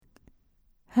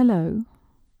Hello.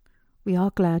 We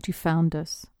are glad you found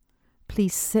us.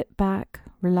 Please sit back,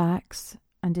 relax,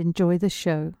 and enjoy the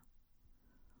show.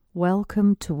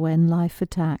 Welcome to When Life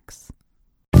Attacks.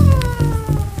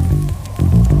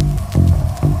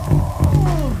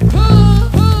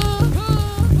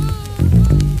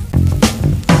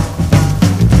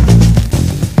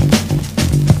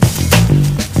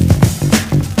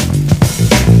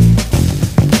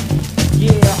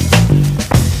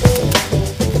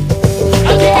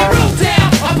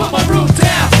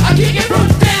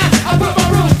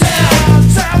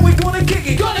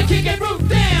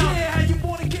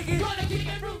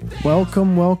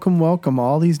 Welcome,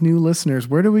 all these new listeners.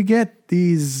 Where do we get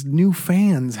these new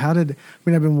fans? I've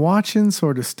been watching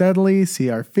sort of steadily, see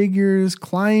our figures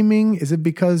climbing. Is it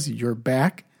because you're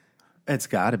back? It's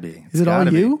got to be. Is it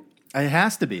all you? It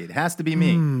has to be. It has to be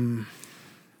me.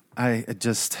 I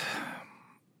just,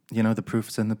 the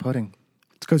proof's in the pudding.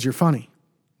 It's because you're funny.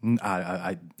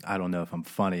 I don't know if I'm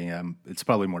funny. It's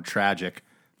probably more tragic.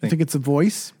 I think it's a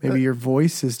voice. Maybe your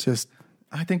voice is just...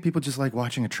 I think people just like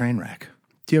watching a train wreck.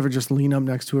 Do you ever just lean up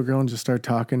next to a girl and just start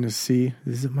talking to see,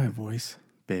 is it my voice?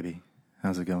 Baby,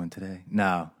 how's it going today?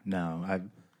 No.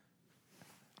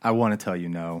 I want to tell you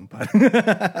no, but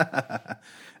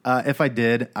if I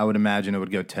did, I would imagine it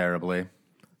would go terribly.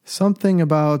 Something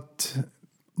about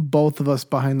both of us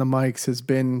behind the mics has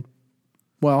been,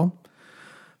 I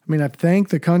thank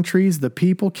the countries, the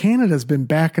people. Canada's been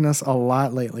backing us a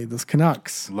lot lately. Those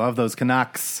Canucks. Love those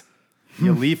Canucks.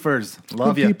 You Leafers.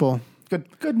 Love good you. People.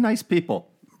 Good, nice people.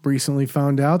 Recently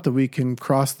found out that we can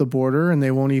cross the border and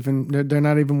they're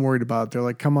not even worried about it. They're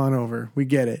like, come on over. We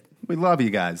get it. We love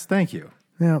you guys. Thank you.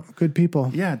 Yeah, good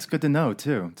people. Yeah, it's good to know,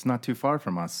 too. It's not too far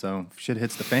from us, so if shit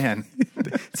hits the fan.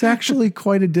 It's actually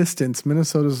quite a distance.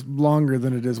 Minnesota's longer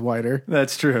than it is wider.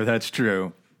 That's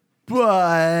true.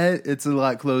 But it's a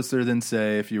lot closer than,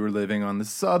 say, if you were living on the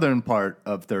southern part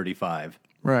of 35.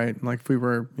 Right. Like if we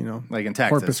were, like in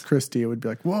Texas. Corpus Christi, it would be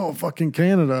like, whoa, fucking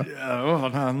Canada.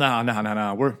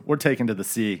 No. We're taken to the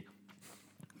sea.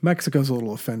 Mexico's a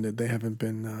little offended. They haven't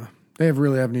been,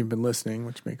 really haven't even been listening,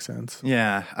 which makes sense.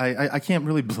 Yeah, I can't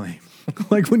really blame.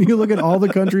 Like when you look at all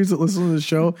the countries that listen to the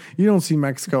show, you don't see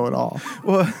Mexico at all.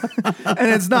 Well,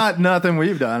 and it's not nothing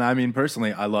we've done. I mean,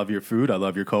 personally, I love your food. I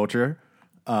love your culture.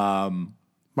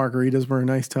 Margaritas were a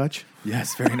nice touch.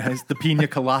 Yes, very nice. The pina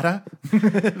colada.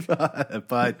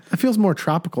 but it feels more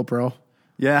tropical, bro.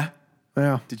 Yeah.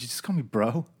 Yeah. Did you just call me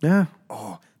bro? Yeah.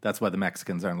 Oh, that's why the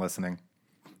Mexicans aren't listening.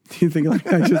 Do you think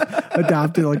like I just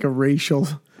adopted like a racial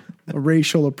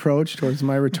approach towards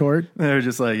my retort? They're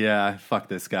just like, yeah, fuck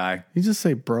this guy. You just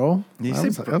say bro?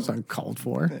 That was uncalled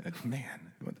for.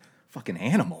 Man, what fucking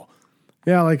animal.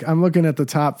 Yeah, like I'm looking at the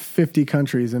top 50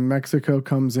 countries and Mexico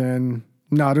comes in.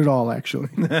 Not at all, actually.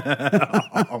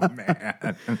 Oh,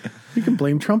 man. You can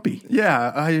blame Trumpy. Yeah,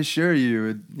 I assure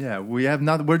you. Yeah,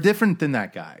 we're different than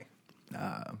that guy.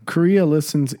 Korea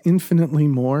listens infinitely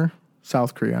more.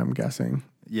 South Korea, I'm guessing.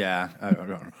 Yeah.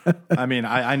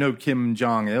 I know Kim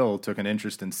Jong-il took an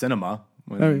interest in cinema.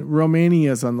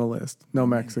 Romania's on the list. No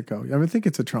Mexico. I think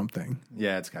it's a Trump thing.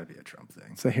 Yeah, it's got to be a Trump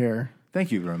thing. It's the hair. Thank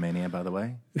you, Romania, by the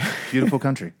way. Beautiful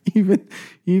country.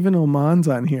 Even Oman's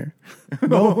on here.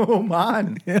 No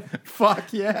Oman. Yeah.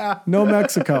 Fuck yeah. No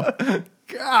Mexico.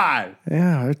 God.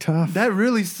 Yeah, they're tough. That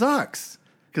really sucks.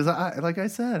 Because, like I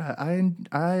said,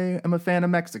 I am a fan of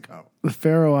Mexico. The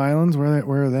Faroe Islands,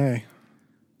 where are they?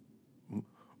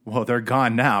 Well, they're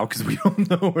gone now because we don't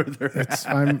know where they're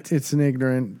at. It's an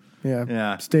ignorant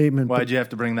statement. Why'd you have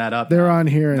to bring that up? They're on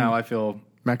here. Now I feel...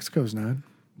 Mexico's not.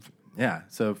 Yeah,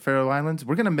 so Faroe Islands,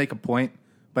 we're going to make a point.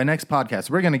 By next podcast,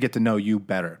 we're going to get to know you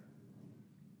better.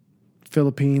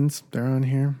 Philippines, they're on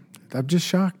here. I'm just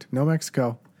shocked. No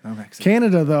Mexico. No Mexico.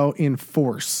 Canada, though, in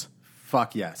force.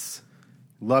 Fuck yes.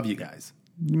 Love you guys.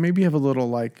 Maybe you have a little,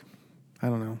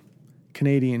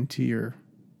 Canadian to your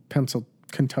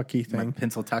Kentucky thing. My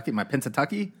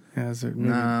Pennsyltucky? Has it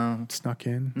maybe snuck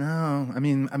in? No. I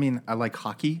mean, I like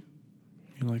hockey.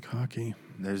 You like hockey.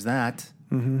 There's that.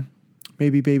 Mm-hmm.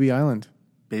 Maybe Baby Island.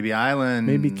 Baby Island.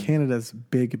 Maybe Canada's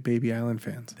big Baby Island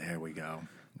fans. There we go.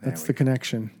 That's the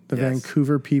connection. The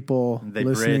Vancouver people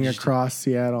listening across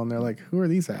Seattle, and they're like, who are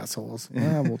these assholes?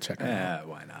 Well, we'll check it out.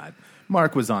 Why not?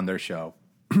 Mark was on their show.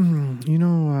 You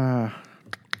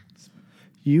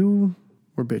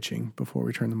were bitching before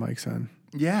we turned the mics on.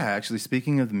 Yeah, actually,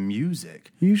 speaking of music.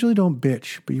 You usually don't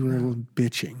bitch, but you were a little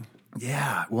bitching.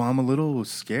 Yeah, well, I'm a little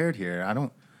scared here.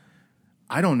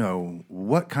 I don't know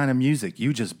what kind of music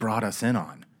you just brought us in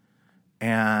on.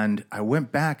 And I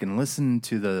went back and listened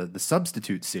to the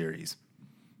Substitute series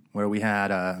where we had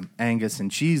Angus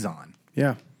and Cheese on.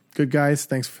 Yeah. Good guys.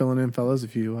 Thanks for filling in, fellas,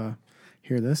 if you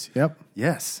hear this. Yep.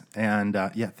 Yes. And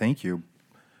thank you.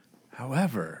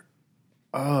 However,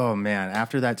 oh man,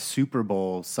 after that Super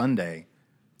Bowl Sunday,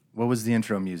 what was the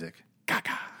intro music?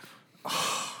 Gaga.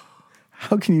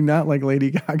 How can you not like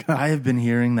Lady Gaga? I have been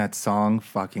hearing that song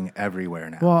fucking everywhere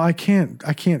now. Well, I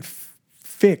can't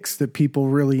fix that people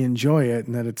really enjoy it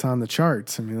and that it's on the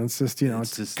charts. I mean, it's just,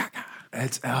 it's just, Gaga.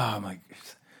 It's, oh my,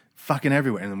 fucking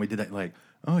everywhere. And then we did that like,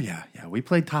 oh yeah, we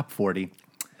played top 40.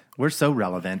 We're so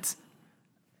relevant.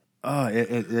 Oh,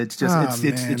 it's just,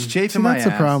 it's chafing my ass.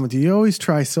 That's the problem with you. You always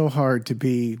try so hard to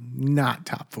be not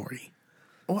top 40.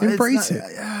 Well, embrace it.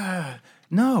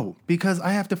 No, because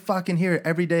I have to fucking hear it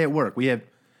every day at work. We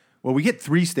get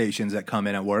 3 stations that come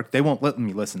in at work. They won't let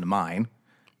me listen to mine.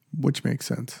 Which makes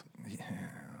sense. Yeah,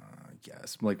 I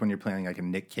guess. Like when you're playing like a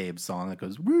Nick Cave song that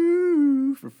goes,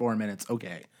 woo, for 4 minutes.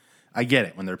 Okay. I get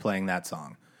it when they're playing that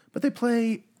song. But they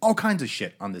play all kinds of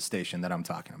shit on this station that I'm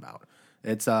talking about.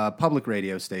 It's a public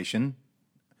radio station.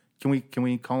 Can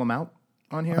we call them out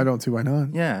on here? I don't see why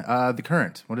not. Yeah, The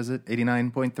Current. What is it?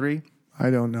 89.3? I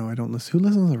don't know. I don't listen. Who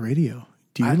listens to the radio?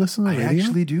 Do you listen to the radio? I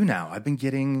actually do now. I've been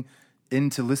getting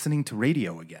into listening to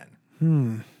radio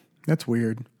again. That's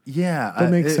weird. Yeah.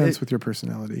 That makes sense with your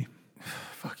personality.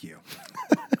 Fuck you.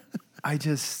 I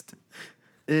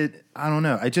don't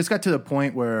know. I just got to the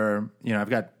point where, I've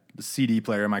got the CD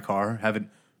player in my car, haven't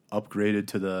upgraded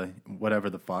to the whatever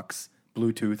the fucks,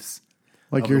 Bluetooths.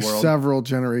 Like you're several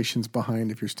generations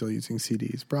behind if you're still using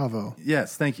CDs. Bravo.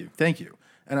 Yes, thank you.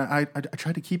 And I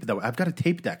try to keep it that way. I've got a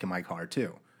tape deck in my car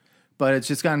too. But it's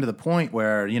just gotten to the point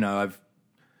where, I've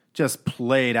just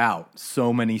played out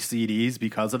so many CDs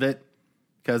because of it.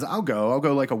 Because I'll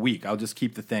go like a week. I'll just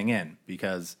keep the thing in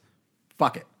because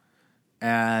fuck it.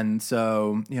 And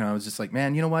so, I was just like,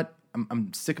 man, you know what?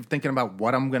 I'm sick of thinking about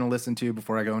what I'm going to listen to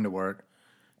before I go into work.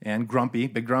 And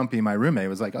Big Grumpy, my roommate,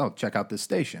 was like, oh, check out this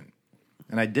station.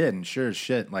 And I did. And sure as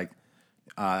shit, like,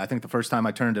 I think the first time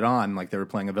I turned it on, like they were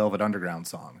playing a Velvet Underground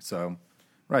song. So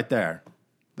right there,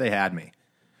 they had me.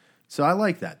 So I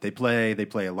like that. They play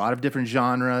a lot of different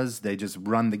genres. They just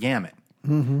run the gamut.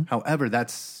 Mm-hmm. However,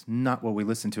 that's not what we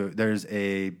listen to. There's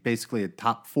basically a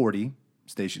top 40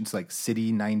 station. It's like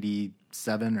City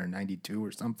 97 or 92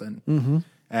 or something. Mm-hmm.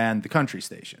 And the country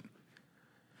station.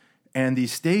 And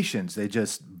these stations, they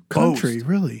just country, boast.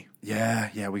 Really?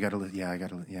 Yeah, we gotta. Yeah, I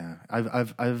gotta. Yeah,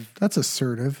 I've. That's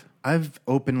assertive. I've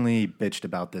openly bitched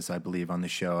about this, I believe, on the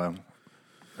show.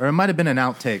 Or it might have been an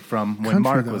outtake from when Country,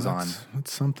 Mark though, was on.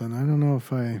 That's something. I don't know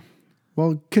if I...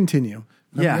 Well, continue.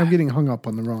 Yeah. I'm getting hung up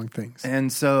on the wrong things.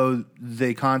 And so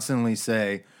they constantly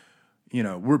say,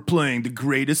 we're playing the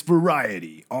greatest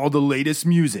variety, all the latest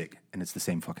music. And it's the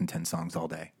same fucking 10 songs all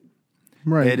day.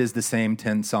 Right. It is the same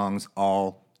 10 songs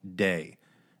all day.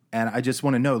 And I just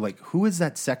want to know, like, who is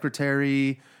that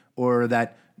secretary or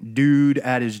that dude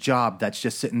at his job that's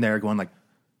just sitting there going like,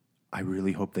 I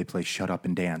really hope they play Shut Up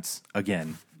and Dance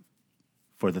again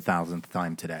for the 1,000th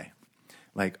time today.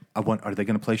 Like, are they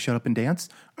going to play Shut Up and Dance?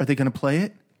 Are they going to play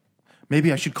it?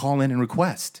 Maybe I should call in and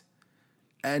request.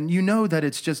 And that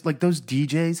it's just like those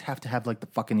DJs have to have like the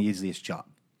fucking easiest job.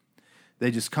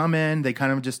 They just come in, they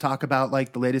kind of just talk about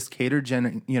like the latest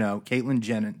Caitlyn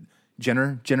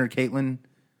Jenner.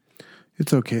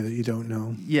 It's okay that you don't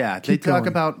know. Yeah, they talk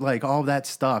about like all that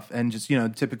stuff and just,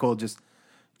 typical just,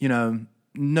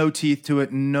 no teeth to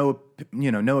it, no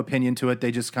opinion to it.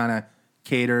 They just kind of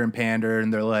cater and pander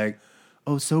and they're like,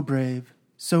 oh, so brave.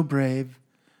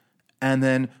 And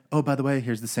then, oh, by the way,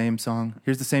 here's the same song.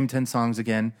 Here's the same 10 songs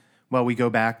again while we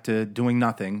go back to doing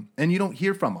nothing. And you don't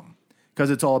hear from them because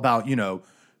it's all about,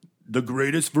 the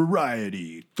greatest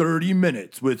variety, 30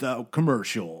 minutes without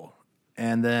commercial.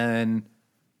 And then...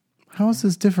 How is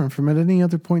this different from at any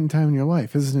other point in time in your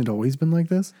life? Hasn't it always been like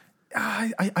this?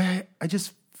 I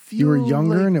just feel you were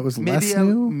younger like and it was less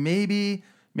new? Maybe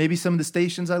some of the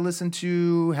stations I listened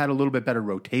to had a little bit better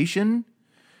rotation.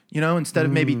 Instead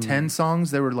of maybe 10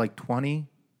 songs, there were like 20.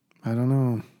 I don't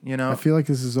know. I feel like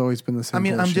this has always been the same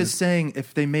bullshit. I'm just saying,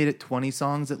 if they made it 20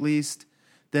 songs at least,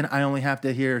 then I only have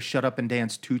to hear Shut Up and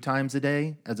Dance 2 times a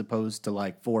day as opposed to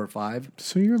like 4 or 5.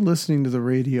 So you're listening to the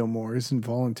radio more isn't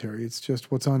voluntary. It's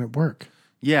just what's on at work.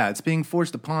 Yeah, it's being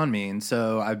forced upon me. And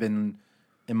so I've been,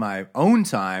 in my own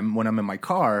time, when I'm in my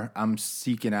car, I'm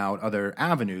seeking out other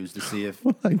avenues to see if...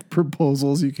 like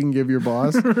proposals you can give your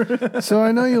boss. So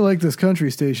I know you like this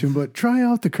country station, but try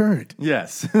out the Current.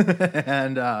 Yes.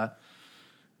 And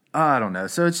I don't know.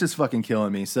 So it's just fucking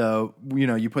killing me. So,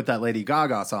 you put that Lady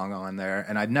Gaga song on there,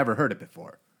 and I'd never heard it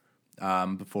before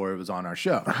it was on our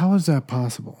show. How is that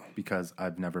possible? Because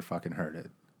I've never fucking heard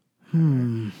it.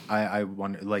 I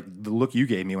wonder, like the look you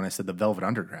gave me when I said the Velvet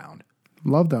Underground.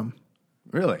 Love them.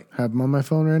 Really? Have them on my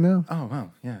phone right now. Oh,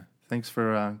 wow. Yeah. Thanks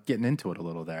for getting into it a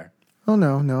little there. Oh,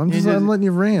 no. I'm letting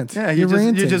you rant. Yeah, you're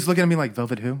ranting. You're just looking at me like,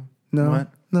 Velvet who? No.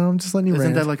 What? No, I'm just letting you rant.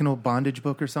 Isn't that like an old bondage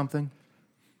book or something?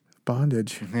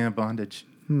 Bondage. Yeah, bondage.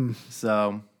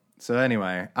 So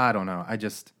anyway, I don't know.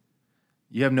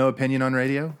 You have no opinion on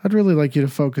radio? I'd really like you to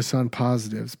focus on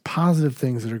positive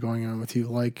things that are going on with you.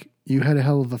 Like you had a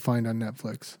hell of a find on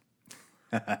Netflix.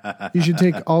 You should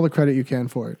take all the credit you can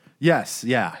for it. Yes,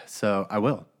 yeah. So I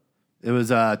will. It was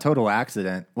a total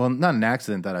accident. Well, not an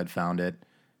accident that I'd found it.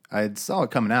 I saw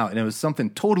it coming out, and it was something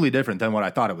totally different than what I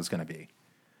thought it was going to be.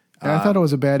 And I thought it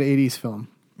was a bad 80s film.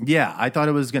 Yeah, I thought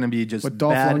it was going to be just with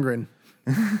Dolph Lundgren.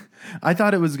 I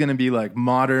thought it was going to be like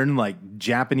modern, like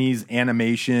Japanese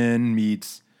animation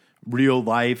meets real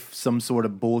life, some sort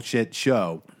of bullshit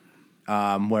show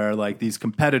where like these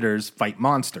competitors fight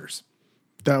monsters.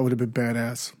 That would have been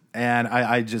badass. And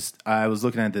I was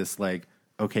looking at this like,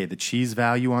 okay, the cheese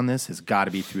value on this has got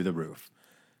to be through the roof.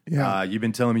 Yeah, you've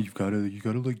been telling me you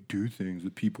gotta like do things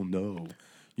that people know.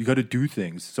 You got to do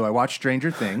things. So I watched Stranger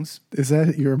Things. Is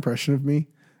that your impression of me?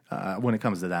 When it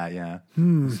comes to that, yeah.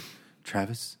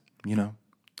 Travis, I'd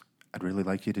really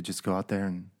like you to just go out there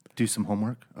and do some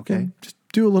homework, okay? Yeah, just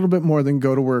do a little bit more than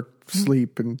go to work,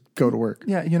 sleep, and go to work.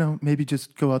 Yeah, maybe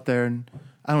just go out there and,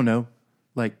 I don't know,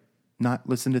 like not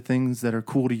listen to things that are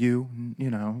cool to you,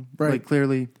 Right. Like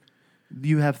clearly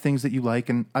you have things that you like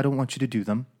and I don't want you to do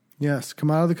them. Yes, come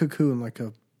out of the cocoon like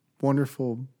a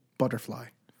wonderful butterfly.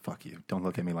 Fuck you. Don't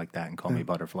look at me like that and call me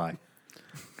butterfly.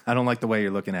 I don't like the way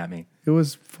you're looking at me. It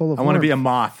was full of I want to be a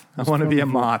moth. I want to be a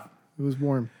moth. It was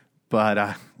warm.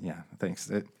 But, yeah, thanks.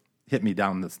 It hit me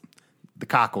down the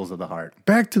cockles of the heart.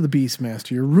 Back to the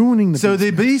Beastmaster. You're ruining the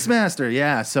Beastmaster,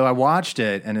 yeah. So I watched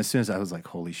it, and as soon as I was like,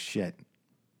 holy shit.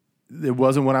 It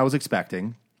wasn't what I was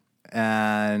expecting.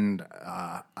 And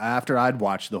after I'd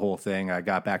watched the whole thing, I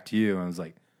got back to you, and I was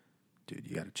like, dude,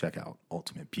 you got to check out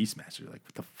Ultimate Beastmaster. Like,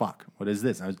 what the fuck? What is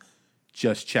this? And I was,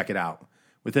 just check it out.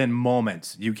 Within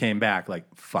moments, you came back like,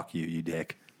 fuck you, you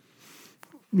dick.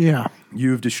 Yeah.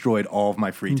 You've destroyed all of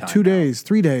my free time. 2 days,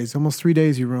 3 days, almost 3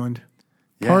 days you ruined.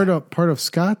 Yeah. Part of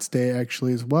Scott's day,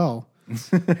 actually, as well,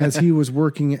 as he was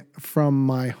working from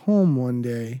my home one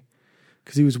day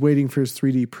because he was waiting for his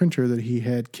 3D printer that he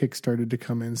had kickstarted to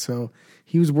come in. So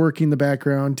he was working in the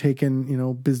background,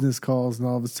 taking, business calls, and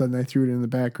all of a sudden I threw it in the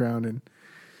background and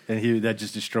that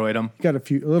just destroyed him. Got a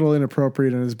little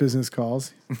inappropriate on his business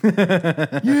calls.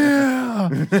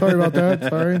 Yeah. Sorry about that.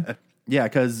 Sorry. Yeah,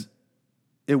 because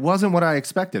it wasn't what I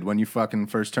expected when you fucking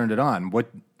first turned it on.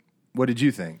 What did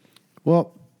you think?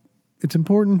 Well, it's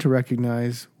important to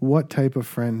recognize what type of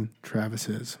friend Travis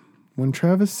is. When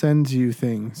Travis sends you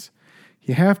things,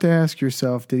 you have to ask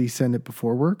yourself, did he send it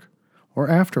before work or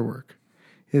after work?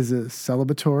 Is it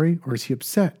celebratory or is he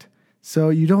upset? So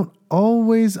you don't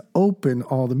always open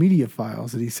all the media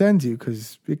files that he sends you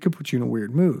because it could put you in a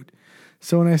weird mood.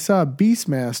 So when I saw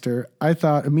Beastmaster, I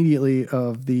thought immediately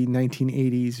of the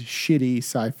 1980s shitty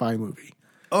sci-fi movie.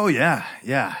 Oh, yeah.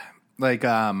 Yeah. Like,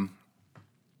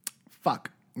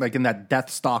 like in that Death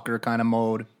Stalker kind of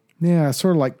mode. Yeah,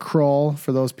 sort of like Krull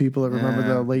for those people that remember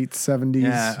the late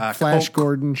 70s Flash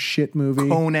Gordon shit movie.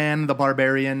 Conan the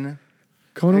Barbarian.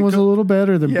 Conan was a little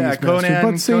better than Beastmaster,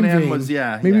 but same Conan vein. Was,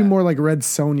 maybe more like Red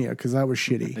Sonja, because that was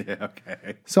shitty. Yeah,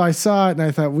 okay. So I saw it, and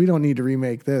I thought, we don't need to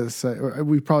remake this.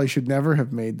 We probably should never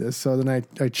have made this. So then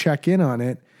I check in on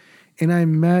it, and I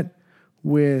met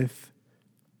with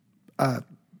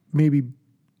maybe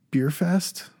Beer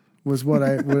Fest was what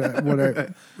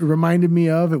it reminded me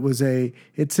of.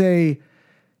 It's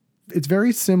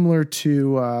very similar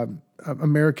to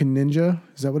American Ninja.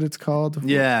 Is that what it's called?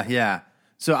 Yeah, yeah.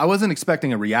 So I wasn't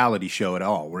expecting a reality show at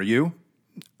all. Were you?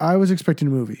 I was expecting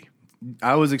a movie.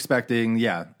 I was expecting,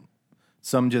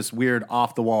 some just weird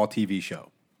off-the-wall TV show.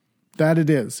 That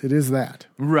it is. It is that.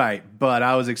 Right, but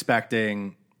I was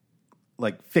expecting,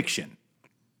 like, fiction.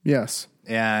 Yes.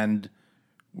 And,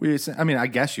 I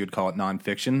guess you'd call it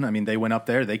nonfiction. I mean, they went up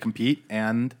there, they compete,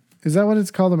 and... Is that what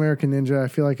it's called, American Ninja? I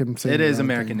feel like I'm saying it is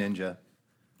American Ninja.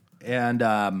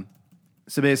 And,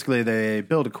 so basically, they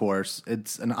build a course.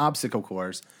 It's an obstacle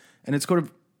course, and it's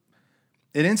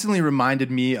it instantly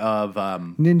reminded me of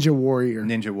Ninja Warrior.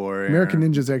 Ninja Warrior. American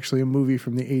Ninja is actually a movie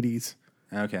from the 80s.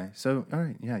 Okay, so all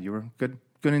right, yeah, you were good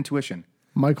intuition.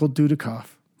 Michael Dudikoff.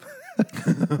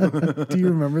 Do you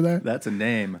remember that? That's a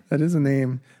name. That is a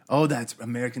name. Oh, that's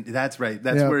American. That's right.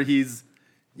 That's where he's.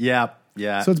 Yeah.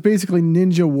 So it's basically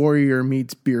Ninja Warrior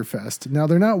meets Beer Fest. Now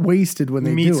they're not wasted when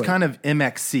they do it. Meets kind of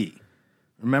MXC.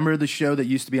 Remember the show that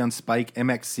used to be on Spike,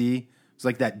 MXC? It's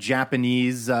like that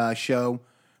Japanese show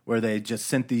where they just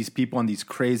sent these people on these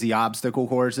crazy obstacle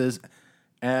courses.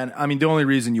 And, I mean, the only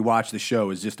reason you watch the show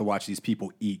is just to watch these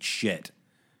people eat shit.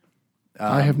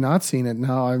 I have not seen it.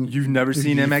 No, You've never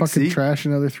seen you MXC? Fucking trash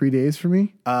another 3 days for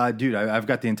me. Dude, I've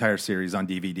got the entire series on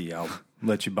DVD. I'll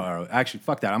let you borrow it. Actually,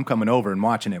 fuck that. I'm coming over and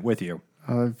watching it with you.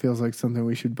 It feels like something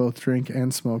we should both drink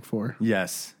and smoke for.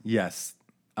 Yes.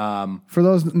 For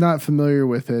those not familiar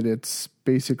with it, it's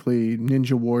basically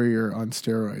Ninja Warrior on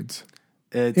steroids.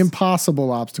 It's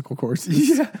impossible obstacle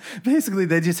courses. Yeah, basically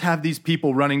they just have these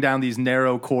people running down these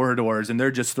narrow corridors and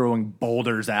they're just throwing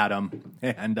boulders at them.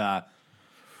 And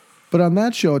but on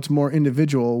that show, it's more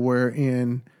individual. Where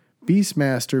in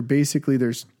Beastmaster, basically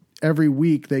there's every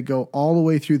week they go all the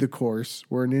way through the course.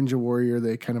 Where in Ninja Warrior,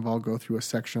 they kind of all go through a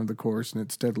section of the course and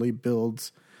it steadily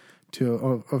builds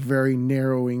to a very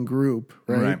narrowing group,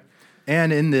 right?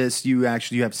 And in this, you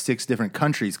have 6 different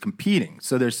countries competing.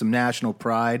 So there's some national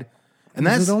pride. And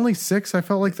is it only 6? I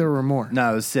felt like there were more.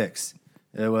 No, it was 6.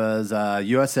 It was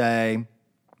USA,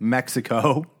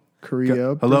 Mexico, Korea.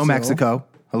 Hello, Brazil, Mexico.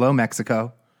 Hello,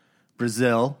 Mexico.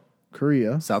 Brazil.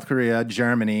 Korea. South Korea.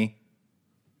 Germany.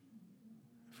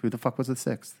 Who the fuck was the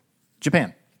 6th?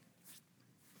 Japan.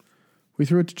 We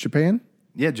threw it to Japan?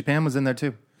 Yeah, Japan was in there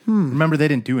too. Remember, they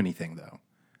didn't do anything, though.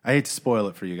 I hate to spoil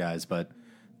it for you guys, but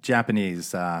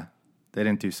Japanese, they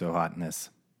didn't do so hot in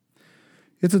this.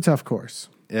 It's a tough course.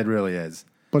 It really is.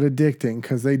 But addicting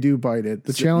because they do bite it.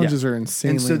 The challenges are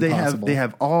insanely and so they impossible.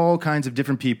 have all kinds of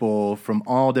different people from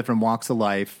all different walks of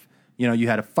life. You know, you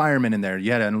had a fireman in there.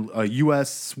 You had a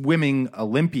U.S. swimming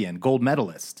Olympian, gold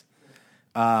medalist.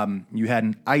 You had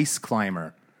an ice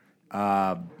climber.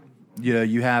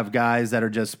 You have guys that are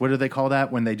just, what do they call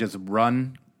that? When they just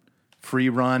run, free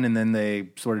run, and then they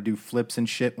sort of do flips and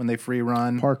shit when they free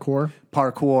run.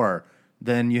 Parkour.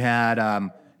 Then you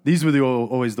had... these were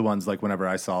always the ones, like, whenever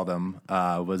I saw them,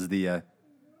 was the,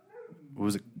 what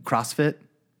was it, CrossFit?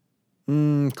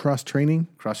 Cross-training?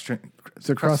 Is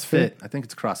it CrossFit? I think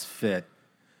it's CrossFit.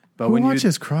 But Who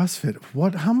watches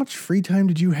CrossFit? How much free time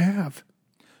did you have?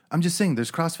 I'm just saying,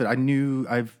 there's CrossFit.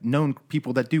 I've known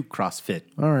people that do CrossFit.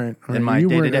 All right. In my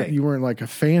day-to-day. You weren't like a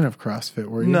fan of CrossFit,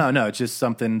 were you? No, it's just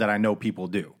something that I know people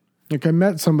do. Like, I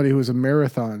met somebody who was a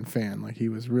marathon fan. Like, he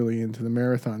was really into the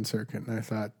marathon circuit, and I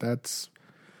thought, That's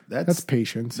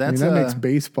patience. That makes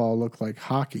baseball look like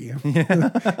hockey.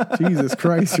 Jesus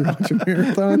Christ, you're watching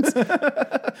marathons?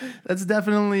 That's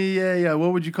definitely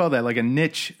what would you call that? Like a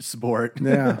niche sport.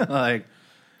 Yeah. Like,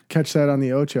 catch that on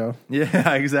the Ocho.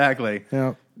 Yeah, exactly.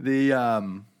 Yeah. Every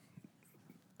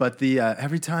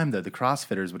time the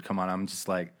CrossFitters would come on, I'm just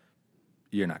like,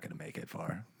 you're not going to make it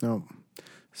far. No.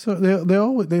 So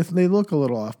they look a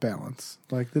little off balance.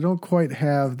 Like, they don't quite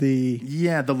have the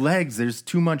legs. There's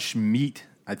too much meat,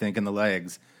 I think, in the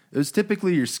legs. It was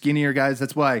typically your skinnier guys.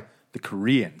 That's why the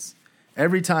Koreans.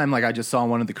 Every time, like, I just saw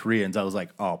one of the Koreans, I was like,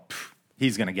 oh,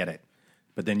 he's going to get it.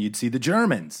 But then you'd see the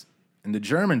Germans. And the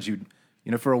Germans,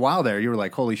 for a while there, you were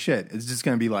like, holy shit, it's just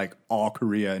going to be like all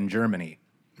Korea and Germany.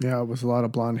 Yeah, it was a lot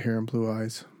of blonde hair and blue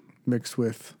eyes mixed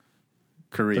with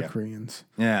Korea. The Koreans.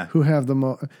 Yeah. Who have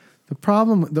the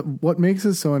problem, what makes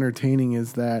it so entertaining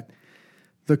is that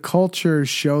the cultures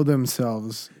show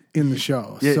themselves in the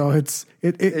show. Yeah, so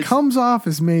it comes off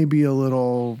as maybe a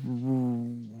little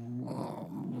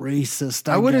racist,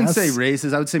 I wouldn't guess. say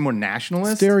racist. I would say more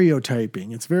nationalist.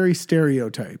 Stereotyping. It's very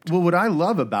stereotyped. Well, what I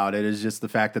love about it is just the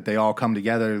fact that they all come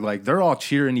together. Like, they're all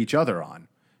cheering each other on.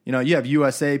 You have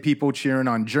USA people cheering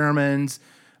on Germans.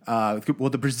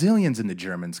 The Brazilians and the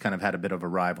Germans kind of had a bit of a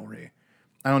rivalry.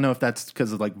 I don't know if that's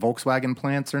because of, like, Volkswagen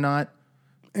plants or not.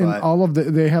 And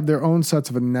they have their own sets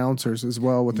of announcers as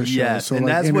well with the show. Yes, so and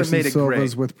like that's Anderson what made it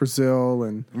Silva's great. With Brazil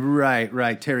and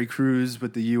Right. Terry Crews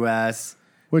with the U.S.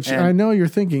 Which I know you're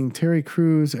thinking Terry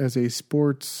Crews as a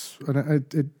sports.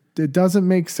 It doesn't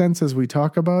make sense as we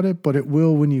talk about it, but it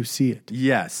will when you see it.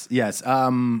 Yes.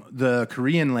 The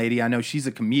Korean lady, I know she's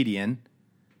a comedian.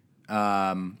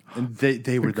 And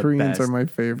they were the Koreans best. Are my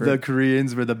favorite. The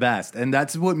Koreans were the best, and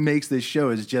that's what makes this show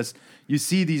is just you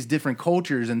see these different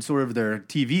cultures and sort of their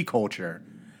TV culture,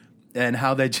 and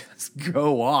how they just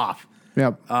go off.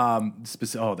 Yep.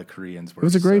 The Koreans were. It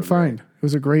was a great find. Great. It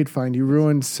was a great find. You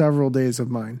ruined several days of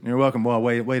mine. You're welcome. Well,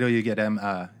 wait till you get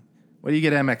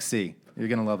MXC. You're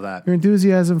gonna love that. Your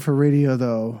enthusiasm for radio,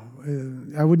 though,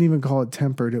 I wouldn't even call it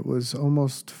tempered. It was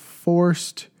almost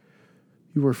forced.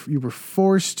 You were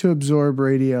forced to absorb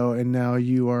radio, and now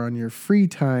you are on your free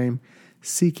time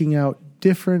seeking out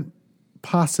different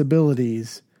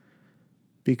possibilities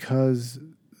because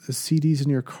the CDs in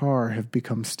your car have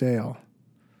become stale.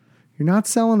 You're not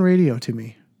selling radio to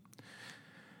me.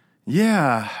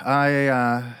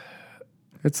 Yeah,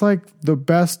 It's like the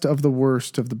best of the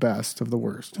worst of the best of the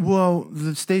worst. well,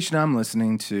 the station I'm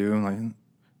listening to, like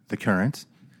the Current,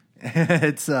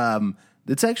 it's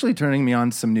actually turning me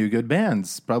on some new good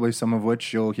bands. Probably some of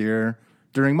which you'll hear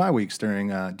during my weeks during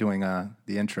doing the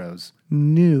intros.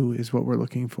 New is what we're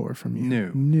looking for from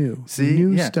you. New. See?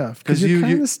 New Yeah. stuff. Because you're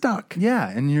kind of stuck. Yeah,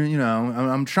 and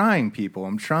I'm trying, people.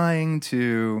 I'm trying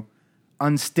to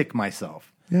unstick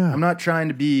myself. Yeah. I'm not trying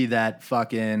to be that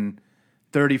fucking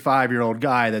 35-year-old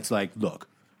guy that's like, look,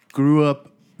 grew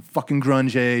up fucking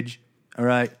grunge age, all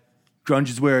right? Grunge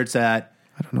is where it's at.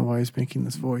 I don't know why he's making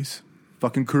this voice.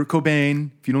 Fucking Kurt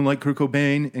Cobain. If you don't like Kurt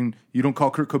Cobain and you don't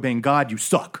call Kurt Cobain God, you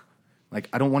suck. Like,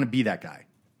 I don't want to be that guy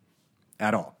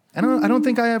at all. And I don't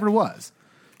think I ever was.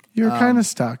 You're kind of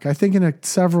stuck. I think in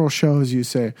several shows you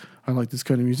say, I like this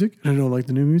kind of music, and I don't like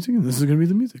the new music, and this is going to be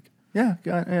the music.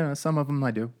 Yeah, some of them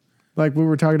I do. Like we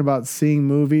were talking about seeing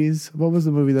movies. What was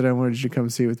the movie that I wanted you to come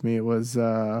see with me? It was...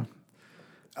 The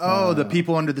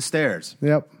People Under the Stairs.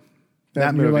 Yep. That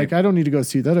And movie. you're like, I don't need to go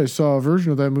see that. I saw a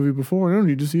version of that movie before, and I don't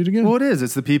need to see it again. Well, it is.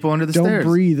 It's The People Under the Don't Stairs.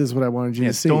 Breathe is what I wanted you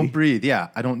to see. Don't Breathe. Yeah,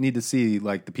 I don't need to see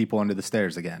like The People Under the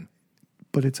Stairs again.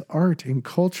 But it's art and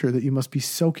culture that you must be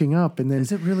soaking up and then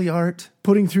Is it really art?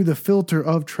 putting through the filter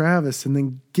of Travis and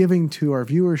then giving to our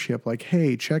viewership like,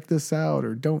 hey, check this out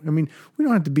or don't. I mean, we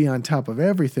don't have to be on top of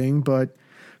everything, but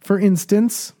for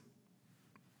instance,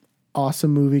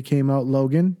 awesome movie came out,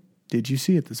 Logan. Did you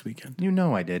see it this weekend? You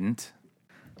know I didn't.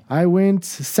 I went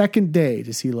second day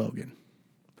to see Logan.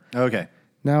 Okay.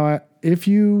 Now, if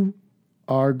you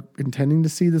are intending to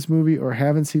see this movie or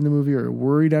haven't seen the movie or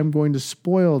worried I'm going to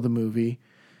spoil the movie,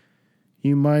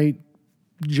 you might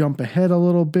jump ahead a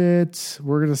little bit.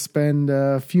 We're going to spend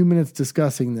a few minutes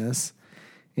discussing this,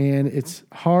 and it's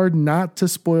hard not to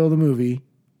spoil the movie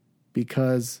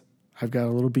because I've got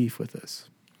a little beef with this.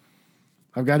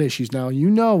 I've got issues. Now, you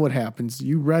know what happens.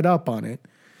 You read up on it.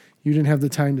 You didn't have the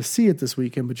time to see it this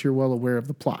weekend, but you're well aware of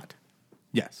the plot.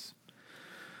 Yes.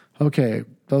 Okay,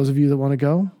 those of you that want to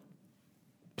go,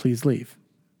 please leave.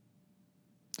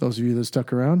 Those of you that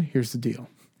stuck around, here's the deal.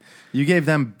 You gave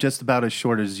them just about as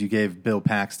short as you gave Bill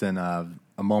Paxton a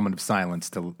moment of silence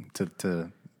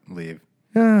to leave.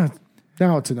 Now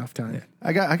it's enough time. Yeah.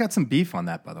 I got some beef on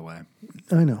that, by the way.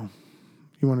 I know.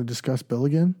 You want to discuss Bill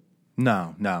again?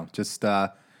 No. Just I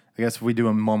guess if we do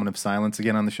a moment of silence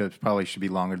again on the show, it probably should be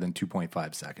longer than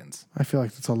 2.5 seconds. I feel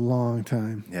like that's a long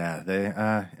time.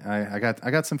 Yeah, I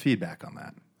got some feedback on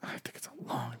that. I think it's a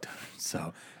long time.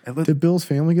 So Did Bill's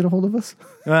family get a hold of us?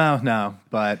 well, no,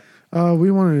 but We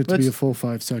wanted it to be a full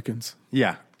 5 seconds.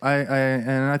 yeah,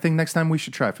 I think next time we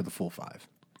should try for the full 5.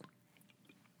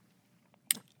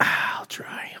 I'll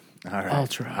try. All right, I'll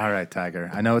try. All right,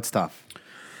 Tiger. I know it's tough.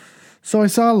 So I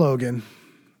saw Logan,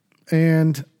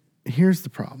 and here's the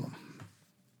problem.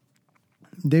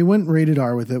 They went rated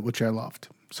R with it, which I loved.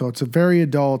 So it's a very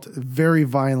adult, very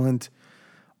violent.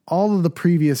 All of the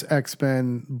previous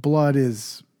X-Men, blood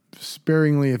is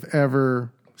sparingly, if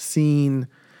ever, seen.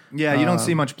 Yeah, you don't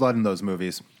see much blood in those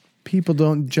movies. People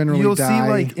don't generally You'll die. see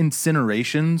like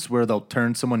incinerations where they'll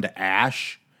turn someone to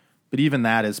ash, but even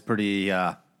that is pretty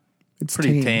it's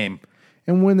pretty tame.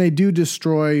 And when they do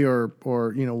destroy or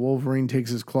Wolverine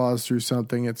takes his claws through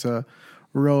something, it's a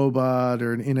robot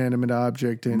or an inanimate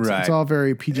object, and Right. it's all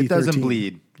very PG-13. It doesn't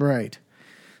bleed. Right.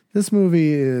 This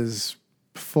movie is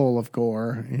full of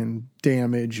gore and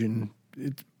damage, and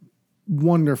it's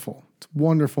wonderful. It's a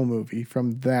wonderful movie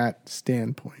from that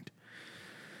standpoint.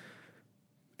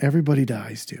 Everybody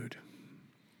dies, dude.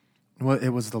 Well, it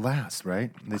was the last,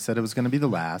 right? They said it was going to be the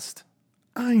last.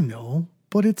 I know,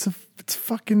 but it's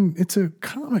a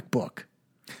comic book.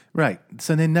 Right.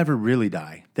 So they never really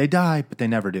die. They die, but they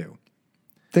never do.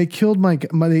 They killed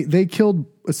they killed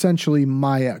essentially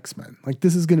my X-Men. Like,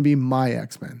 this is going to be my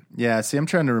X-Men. Yeah, see, I'm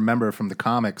trying to remember from the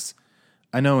comics.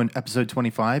 I know in episode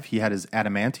 25, he had his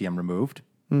adamantium removed.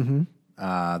 Mm-hmm.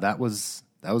 That was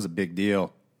a big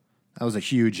deal. That was a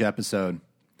huge episode.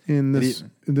 In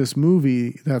this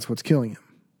movie, that's what's killing him.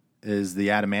 Is the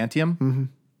adamantium? Mm-hmm.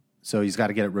 So he's got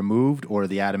to get it removed, or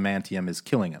the adamantium is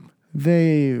killing him?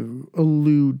 They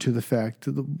allude to the fact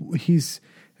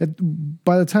that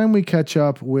by the time we catch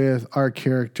up with our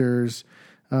characters,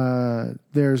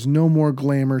 there's no more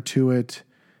glamour to it.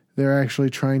 They're actually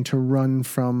trying to run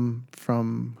from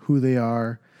who they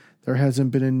are. There hasn't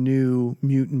been a new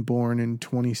mutant born in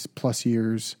 20 plus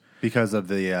years. Because of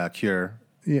the cure.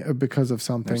 Yeah, because of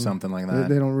something. Or something like that.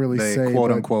 They don't really say.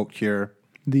 Quote unquote cure.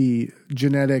 The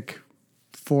genetic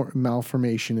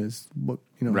malformation is what,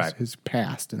 Right. his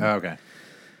past. And Okay.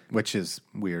 which is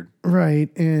weird.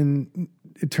 Right, and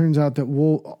it turns out that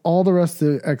all the rest of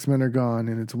the X-Men are gone,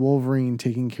 and it's Wolverine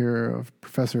taking care of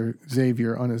Professor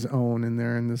Xavier on his own, and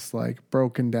they're in this like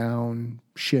broken down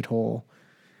shithole,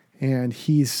 and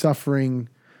he's suffering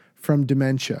from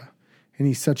dementia, and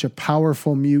he's such a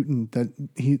powerful mutant that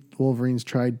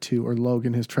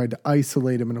Logan has tried to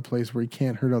isolate him in a place where he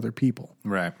can't hurt other people.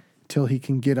 Right. Till he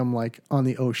can get him like on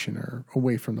the ocean or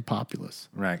away from the populace.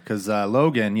 Right, because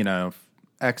Logan, if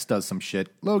X does some shit,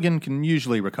 Logan can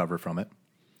usually recover from it.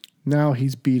 Now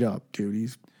he's beat up, dude.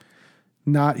 He's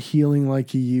not healing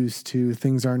like he used to.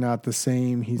 Things are not the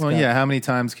same. How many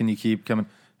times can you keep coming?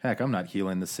 Heck, I'm not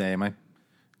healing the same. I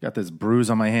got this bruise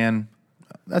on my hand.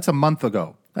 That's a month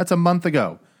ago.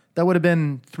 That would have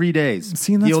been 3 days.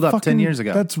 Healed up 10 years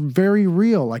ago. That's very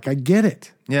real. Like, I get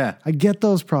it. Yeah. I get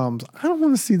those problems. I don't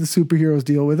want to see the superheroes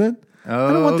deal with it. Oh,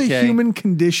 I don't want the human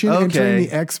condition entering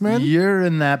the X-Men. You're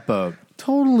in that boat.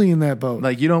 Totally in that boat.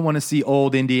 Like, you don't want to see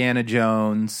old Indiana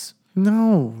Jones.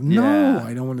 No,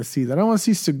 I don't want to see that. I don't want to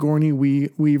see Sigourney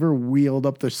Weaver wheeled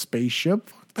up the spaceship.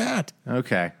 Fuck that.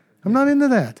 Okay. I'm not into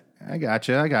that. I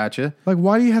gotcha. Like,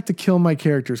 why do you have to kill my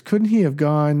characters? Couldn't he have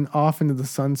gone off into the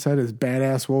sunset as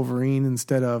badass Wolverine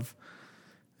instead of...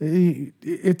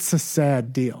 It's a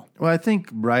sad deal. Well, I think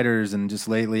writers and just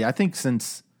lately, I think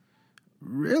since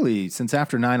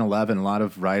after 9/11, a lot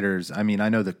of writers, I mean, I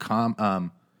know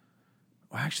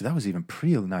actually, that was even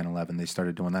pre 9/11. They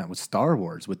started doing that with Star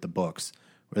Wars, with the books,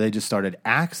 where they just started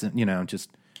just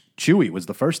Chewie was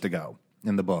the first to go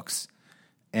in the books.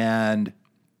 And,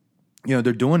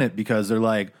 they're doing it because they're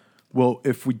like, well,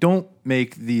 if we don't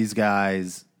make these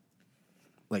guys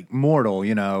like mortal,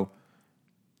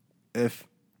 if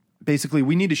basically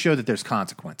we need to show that there's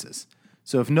consequences.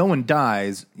 So if no one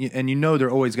dies and they're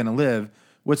always going to live,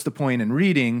 what's the point in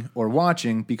reading or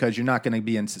watching, because you're not going to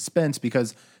be in suspense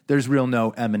because there's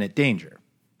no imminent danger.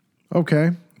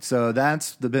 Okay. So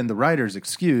that's been the writer's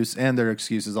excuse, and their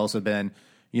excuse has also been,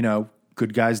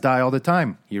 good guys die all the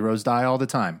time. Heroes die all the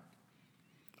time.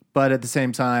 But at the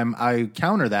same time, I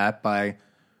counter that by,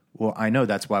 well, I know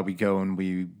that's why we go and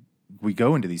we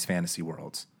go into these fantasy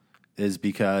worlds, is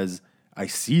because I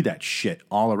see that shit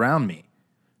all around me.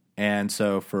 And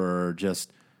so for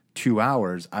just 2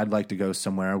 hours, I'd like to go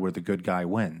somewhere where the good guy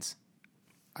wins.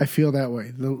 I feel that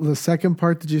way. The second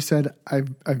part that you said, I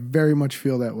very much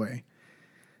feel that way.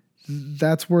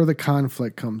 That's where the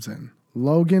conflict comes in.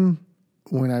 Logan,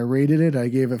 when I rated it, I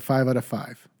gave it 5 out of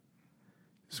 5.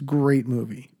 It's a great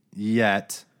movie.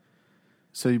 Yet.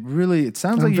 So really, it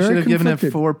sounds like you should have given it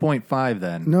 4.5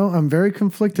 then. No, I'm very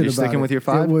conflicted about it. You're sticking with your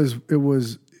 5? It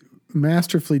was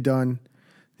masterfully done.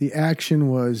 The action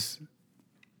was,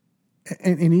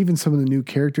 and even some of the new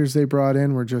characters they brought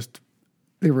in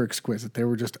they were exquisite. They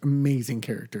were just amazing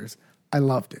characters. I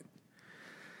loved it.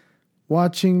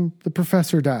 Watching the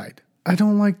professor died. I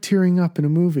don't like tearing up in a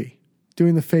movie.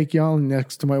 Doing the fake yawning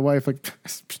next to my wife, like,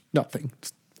 nothing.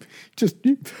 Just,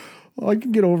 I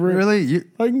can get over it. Really?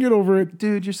 I can get over it.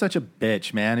 Dude, you're such a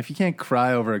bitch, man. If you can't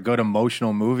cry over a good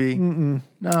emotional movie, no,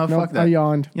 fuck that. I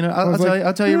yawned.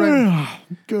 I'll tell you right.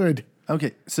 Good.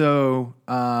 Okay, so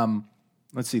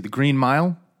let's see. The Green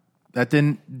Mile, that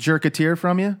didn't jerk a tear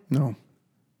from you? No.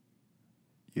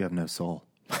 You have no soul.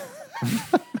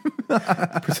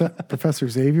 Professor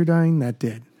Xavier dying, that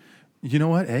did. You know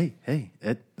what? Hey,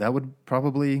 that would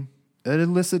probably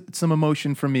elicit some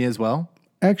emotion from me as well.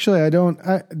 Actually,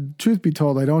 truth be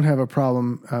told, I don't have a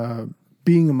problem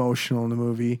being emotional in the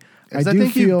movie. I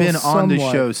think you've been on the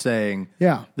show saying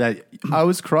that I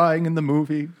was crying in the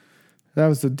movie. That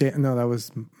was that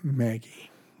was Maggie.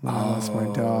 I lost my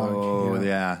dog. Oh,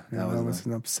 yeah. That was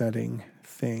an upsetting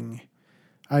thing.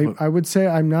 I would say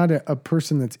I'm not a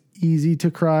person that's easy to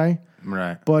cry.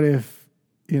 Right. But if,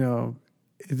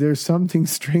 there's something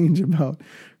strange about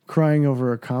crying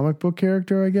over a comic book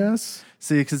character, I guess.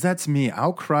 See, because that's me.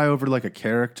 I'll cry over like a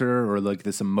character or like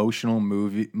this emotional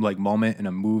movie, like moment in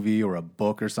a movie or a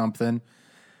book or something.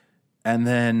 And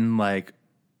then like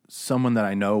someone that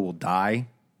I know will die.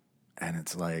 And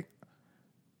it's like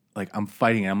I'm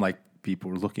fighting. I'm like,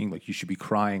 people are looking like you should be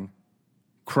crying.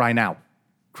 Cry now.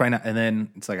 Cry now. And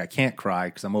then it's like I can't cry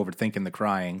because I'm overthinking the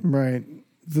crying. Right.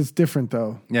 It's different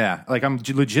though. Yeah. Like I'm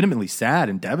legitimately sad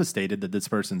and devastated that this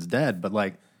person's dead. But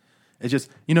like, it's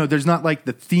just, there's not like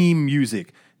the theme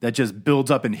music that just builds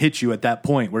up and hits you at that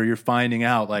point where you're finding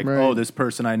out like, right. Oh, this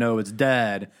person I know is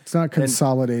dead. It's not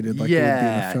consolidated like it would be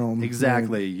in a film.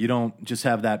 Exactly. Right. You don't just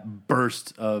have that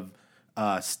burst of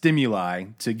stimuli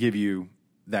to give you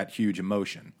that huge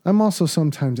emotion. I'm also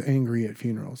sometimes angry at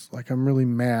funerals. Like I'm really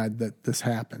mad that this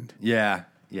happened. Yeah.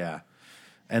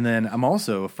 And then I'm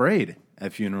also afraid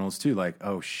at funerals too. Like,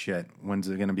 oh shit, when's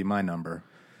it going to be my number?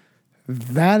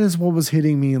 That is what was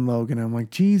hitting me in Logan. I'm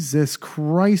like, Jesus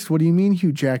Christ, what do you mean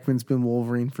Hugh Jackman's been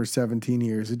Wolverine for 17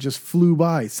 years? It just flew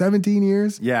by. 17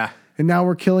 years? Yeah. And now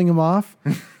we're killing him off?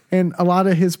 And a lot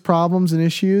of his problems and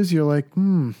issues, you're like,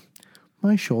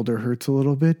 my shoulder hurts a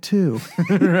little bit too.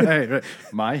 right.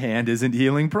 My hand isn't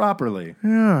healing properly.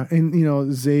 Yeah.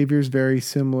 And, Xavier's very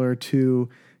similar to,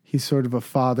 he's sort of a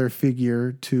father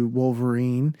figure to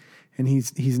Wolverine, and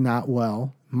he's not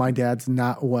well. My dad's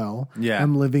not well. Yeah.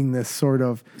 I'm living this sort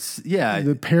of,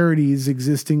 the parodies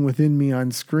existing within me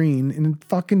on screen, and it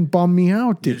fucking bummed me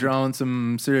out, dude. You're drawing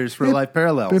some serious real-life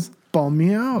parallels. It bummed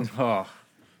me out. Oh.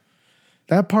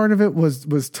 That part of it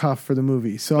was tough for the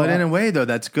movie. So, but in a way, though,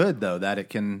 that's good, though, that it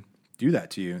can do that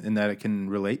to you and that it can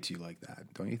relate to you like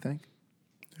that. Don't you think?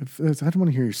 I don't want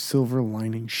to hear your silver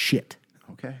lining shit.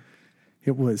 Okay.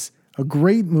 It was a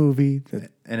great movie.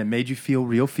 And it made you feel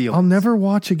real feelings. I'll never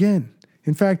watch again.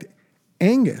 In fact,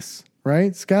 Angus,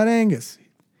 right? Scott Angus,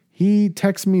 he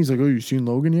texts me. He's like, oh, you seen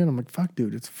Logan yet? I'm like, fuck,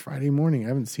 dude, it's Friday morning. I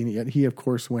haven't seen it yet. He, of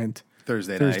course, went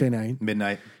Thursday night.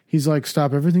 Midnight. He's like,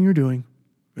 stop everything you're doing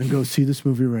and go see this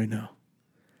movie right now.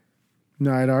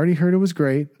 No, I'd already heard it was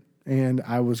great, and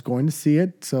I was going to see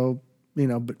it. So,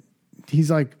 but he's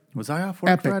like, was I off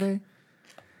work epic. Friday?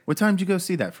 What time did you go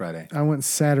see that Friday? I went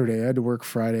Saturday. I had to work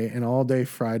Friday, and all day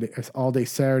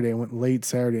Saturday. I went late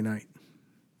Saturday night.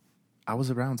 I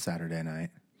was around Saturday night.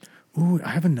 Ooh, I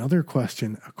have another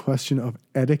question. A question of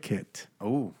etiquette.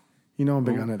 Oh. I'm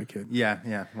big on etiquette.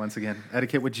 Yeah. Once again,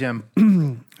 etiquette with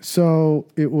Jim. So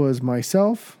it was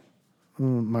myself,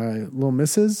 my little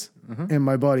missus, and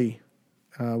my buddy.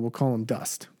 We'll call him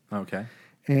Dust. Okay.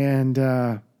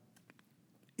 And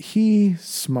he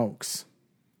smokes.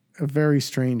 A very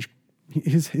strange.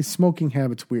 His smoking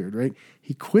habit's weird, right?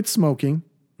 He quit smoking,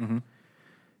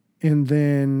 and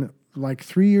then, like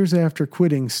 3 years after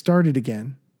quitting, started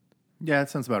again. Yeah,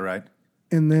 that sounds about right.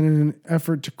 And then, in an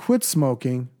effort to quit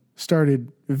smoking,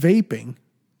 started vaping,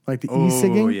 like the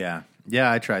e-cigging. Oh, yeah.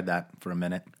 Yeah, I tried that for a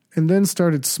minute. And then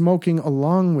started smoking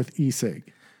along with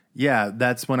e-cig. Yeah,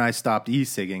 that's when I stopped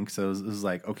e-cigging. So it was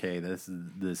like, okay, this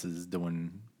is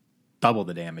doing double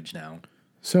the damage now.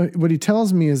 So what he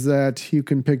tells me is that you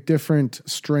can pick different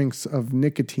strengths of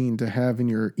nicotine to have in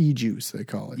your e-juice, they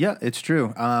call it. Yeah, it's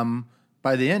true.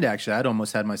 By the end, actually, I'd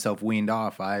almost had myself weaned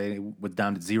off. I was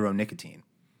down to 0 nicotine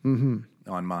on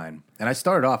mine. And I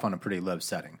started off on a pretty low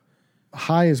setting.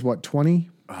 High is what,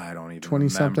 20? I don't even 20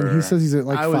 remember. something. He says he's at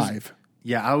 5.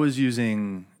 I was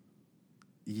using...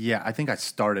 Yeah, I think I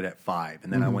started at 5,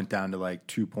 and then I went down to like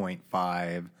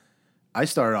 2.5. I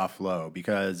started off low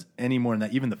because any more than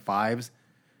that, even the 5s...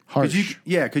 Harsh.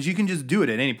 Because you can just do it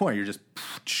at any point. You're just...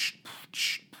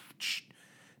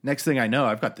 Next thing I know,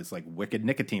 I've got this like wicked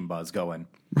nicotine buzz going.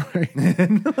 Right.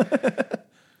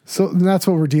 So that's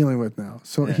what we're dealing with now.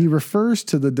 So he refers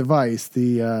to the device,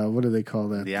 the, what do they call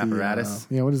that? The apparatus?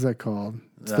 What is that called?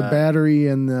 It's the battery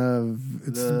and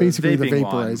it's basically the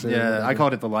vaporizer. One. Yeah, I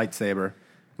called it the lightsaber.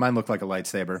 Mine looked like a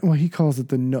lightsaber. Well, he calls it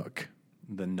the Nook.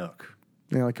 The Nook.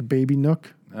 Yeah, like a baby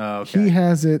Nook. Oh, okay. He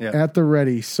has it at the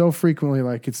ready so frequently,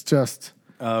 like it's just...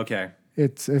 Okay.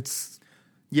 It's...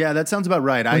 Yeah, that sounds about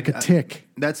right. Like a tick.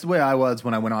 That's the way I was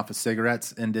when I went off of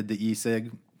cigarettes and did the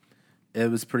e-cig. It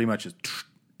was pretty much just...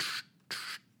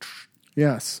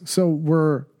 Yes. So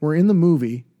we're in the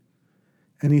movie,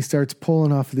 and he starts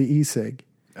pulling off the e-cig.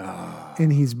 Oh.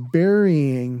 And he's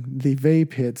burying the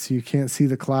vape hit so you can't see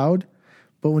the cloud.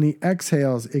 But when he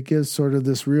exhales, it gives sort of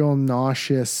this real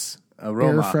nauseous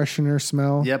aroma. Air freshener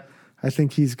smell. Yep. I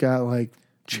think he's got like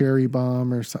cherry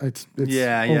bomb or something. It's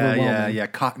yeah.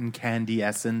 Cotton candy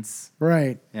essence.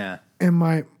 Right. Yeah. And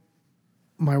my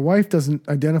wife doesn't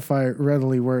identify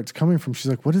readily where it's coming from. She's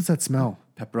like, "What does that smell?"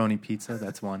 Pepperoni pizza.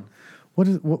 That's one. What?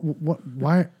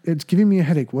 Why? It's giving me a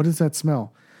headache. What does that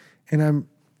smell? And I'm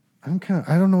kind of,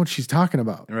 I don't know what she's talking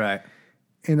about. Right.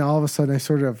 And all of a sudden, I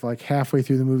sort of like halfway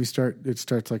through the movie it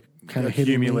starts like kind of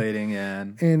accumulating.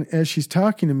 And as she's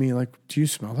talking to me, like, do you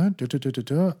smell that? Da, da, da, da,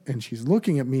 da. And she's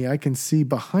looking at me. I can see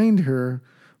behind her,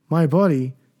 my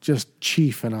buddy just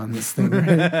chiefing on this thing.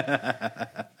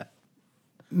 Right?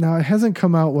 Now, it hasn't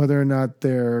come out whether or not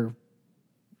whether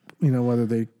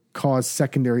they cause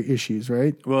secondary issues,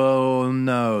 right? Well,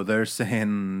 no, they're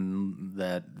saying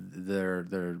that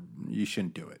you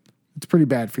shouldn't do it. It's pretty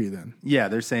bad for you then. Yeah,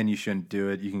 they're saying you shouldn't do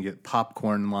it. You can get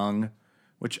popcorn lung,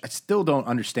 which I still don't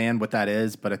understand what that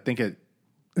is, but I think it's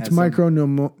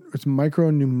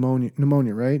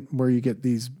micropneumonia, right? Where you get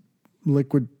these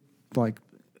liquid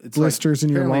blisters in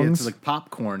your lungs. It's like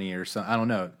popcorny or something. I don't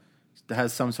know.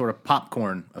 has some sort of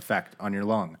popcorn effect on your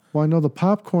lung. Well, I know the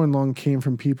popcorn lung came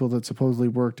from people that supposedly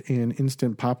worked in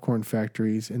instant popcorn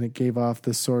factories, and it gave off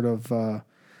this sort of, I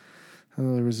don't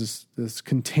know, there was this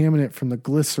contaminant from the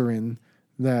glycerin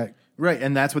that... Right,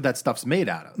 and that's what that stuff's made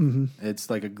out of. Mm-hmm. It's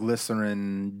like a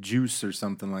glycerin juice or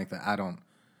something like that.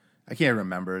 I can't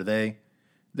remember. They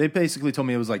basically told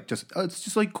me it was like it's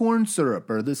just like corn syrup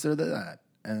or this or that.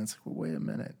 And it's like, well, wait a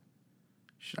minute.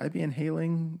 Should I be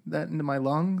inhaling that into my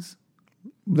lungs?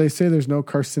 They say there's no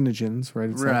carcinogens, right?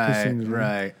 It's not carcinogen.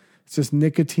 Right. It's just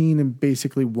nicotine and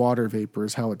basically water vapor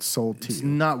is how it's sold to It's you.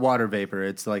 not water vapor.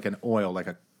 It's like an oil, like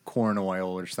a corn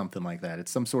oil or something like that.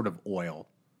 It's some sort of oil.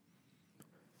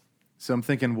 So I'm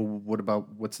thinking, well, what about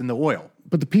what's in the oil?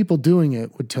 But the people doing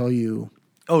it would tell you,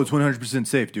 oh, it's 100%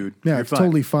 safe, dude. yeah, You're it's fine.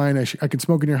 totally fine. I can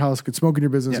smoke in your house. I can smoke in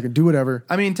your business. Yeah. I can do whatever.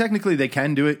 I mean, technically they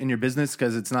can do it in your business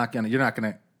because you're not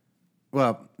going to,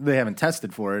 well, they haven't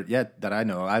tested for it yet that I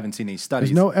know. I haven't seen any studies.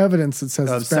 There's no evidence that says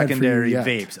of it's bad secondary for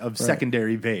you yet. vapes, of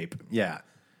secondary vape. Yeah.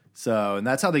 So, and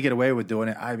that's how they get away with doing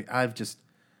it. I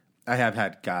have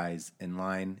had guys in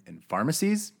line in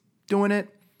pharmacies doing it.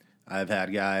 I've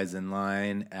had guys in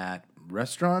line at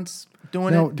restaurants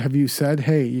doing it. Have you said,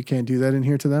 hey, you can't do that in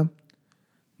here to them?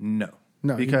 No,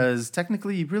 because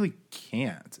technically you really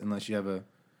can't unless you have a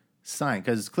sign.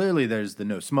 Because clearly there's the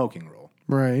no smoking rule,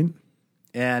 Right.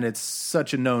 and it's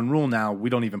such a known rule now. We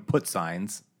don't even put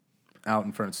signs out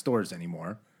in front of stores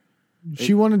anymore.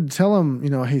 She wanted to tell him,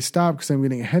 hey, stop because I'm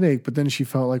getting a headache. But then she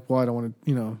felt like, well, I don't want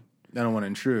to, I don't want to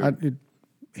intrude.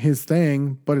 his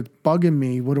thing, but it's bugging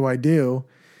me. What do I do?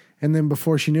 And then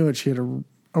before she knew it, she had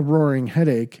a roaring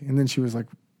headache. And then she was like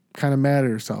kind of mad at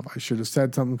herself. I should have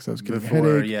said something because I was getting a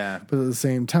headache. Yeah. But at the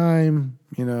same time,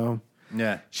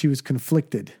 Yeah. she was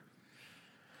conflicted.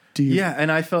 Yeah,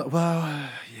 and I felt,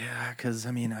 because,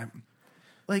 I mean, I'm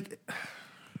like...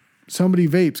 Somebody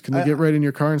vapes. Can they get right in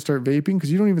your car and start vaping?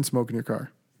 Because you don't even smoke in your car.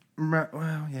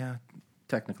 Well, yeah,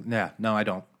 technically. Yeah, no, I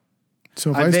don't.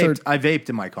 So if I vaped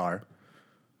in my car.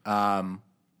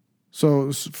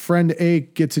 So friend A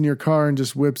gets in your car and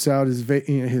just whips out his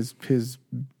his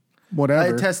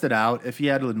whatever. I tested out. If he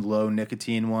had a low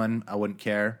nicotine one, I wouldn't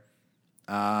care.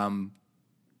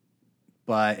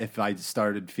 But if I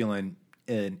started feeling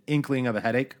an inkling of a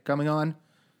headache coming on,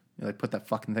 put that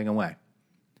fucking thing away.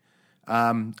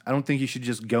 I don't think you should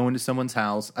just go into someone's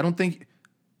house.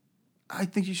 I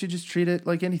think you should just treat it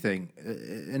like anything.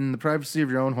 In the privacy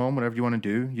of your own home, whatever you want to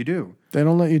do, you do. They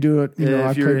don't let you do it.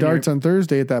 I played darts on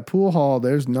Thursday at that pool hall.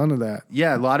 There's none of that.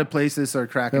 Yeah, a lot of places are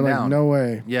cracking They're like, down. no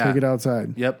way. Yeah. Take it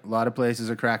outside. Yep, a lot of places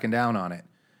are cracking down on it.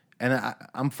 And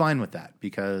I'm fine with that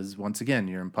because, once again,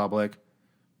 you're in public.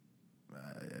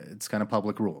 It's kind of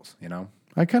public rules,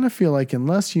 I kind of feel like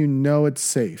unless you know it's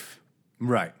safe.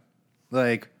 Right.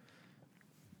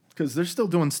 Because they're still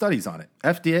doing studies on it.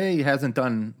 FDA hasn't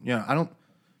done,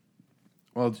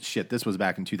 well, shit, this was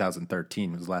back in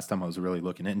 2013 was the last time I was really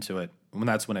looking into it. And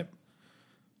that's when it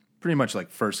pretty much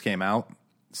first came out.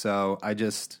 So I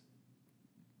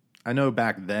know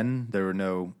back then there were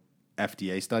no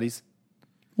FDA studies.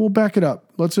 We'll back it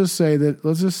up. Let's just say,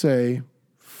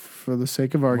 for the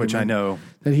sake of argument, Which I know.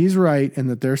 that he's right and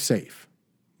that they're safe.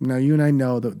 Now, you and I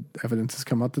know that evidence has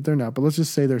come up that they're not, but let's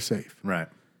just say they're safe. Right.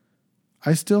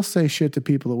 I still say shit to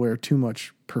people that wear too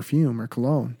much perfume or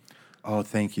cologne. Oh,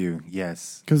 thank you.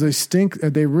 Yes. Because they stink.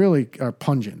 They really are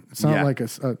pungent. It's not Yeah.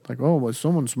 like was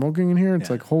someone smoking in here? It's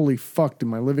like, holy fuck,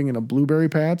 am I living in a blueberry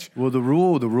patch? Well, the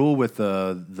rule with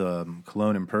the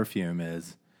cologne and perfume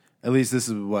is, at least this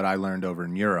is what I learned over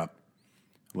in Europe,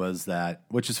 was that,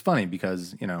 which is funny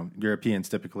because, Europeans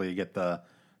typically get the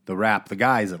rap, the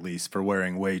guys at least, for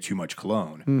wearing way too much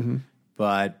cologne. Mm-hmm.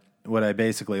 But what I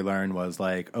basically learned was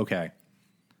okay,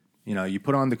 you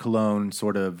put on the cologne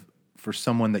sort of for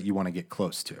someone that you want to get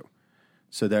close to.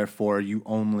 So therefore, you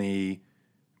only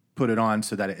put it on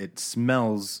so that it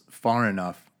smells far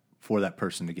enough for that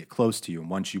person to get close to you. And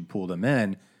once you pull them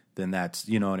in, then that's,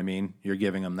 you know what I mean? You're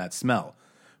giving them that smell.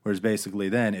 Whereas basically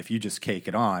then, if you just cake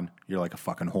it on, you're like a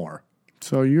fucking whore.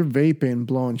 So you're vaping,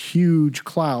 blowing huge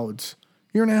clouds.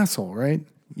 You're an asshole, right?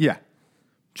 Yeah.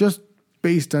 Just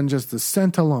based on just the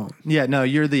scent alone. Yeah, no,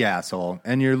 you're the asshole.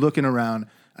 And you're looking around.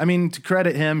 I mean, to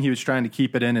credit him, he was trying to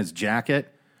keep it in his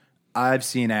jacket. I've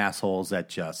seen assholes that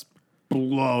just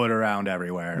blow it around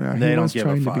everywhere. Yeah, they don't was give a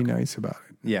trying fuck. to be nice about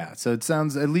it. Yeah, so it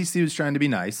sounds, at least he was trying to be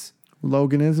nice.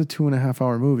 Logan is a 2.5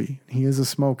 hour movie. He is a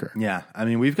smoker. Yeah, I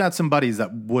mean, we've got some buddies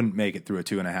that wouldn't make it through a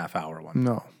 2.5 hour one.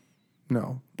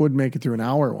 No. Would make it through an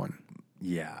hour one.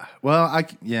 Yeah. Well,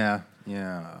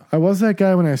 Yeah. I was that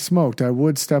guy when I smoked. I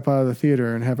would step out of the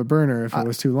theater and have a burner if it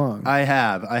was too long. I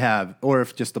have. Or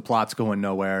if just the plot's going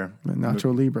nowhere.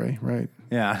 Nacho Libre, right?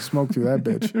 Yeah. Smoke through that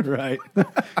bitch. Right.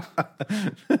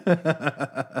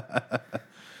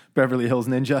 Beverly Hills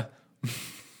Ninja.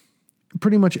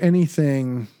 Pretty much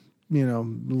anything,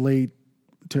 late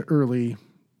to early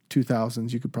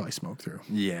 2000s, you could probably smoke through.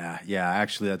 Yeah.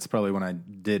 Actually, that's probably when I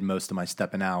did most of my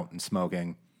stepping out and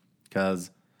smoking.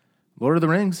 Because Lord of the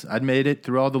Rings, I'd made it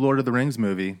through all the Lord of the Rings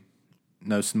movie.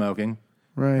 No smoking.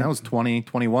 Right. That was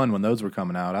 2021 when those were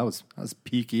coming out. I was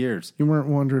peak years. You weren't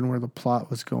wondering where the plot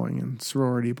was going in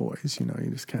Sorority Boys. You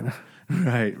just kind of...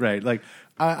 Right. Like,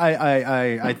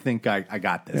 I think I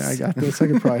got this. Yeah, I got this. I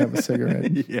could probably have a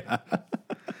cigarette. Yeah.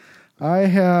 I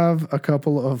have a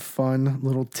couple of fun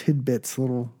little tidbits,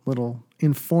 little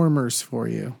informers for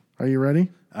you. Are you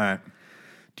ready? All right.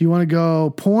 Do you want to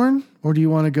go porn or do you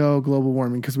want to go global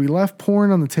warming? Because we left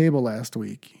porn on the table last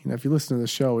week. If you listen to the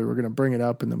show, we were going to bring it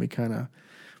up and then we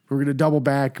were going to double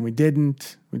back and we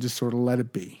didn't. We just sort of let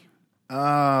it be.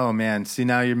 Oh, man. See,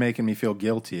 now you're making me feel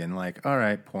guilty and like, all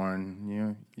right,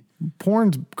 porn.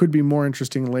 Porn could be more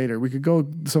interesting later. We could go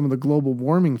some of the global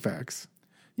warming facts.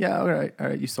 Yeah, all right.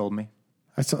 You sold me.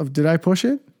 Did I push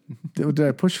it? Did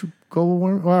I push global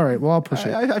warming? Well, all right. Well, I'll push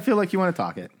it. I feel like you want to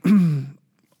talk it.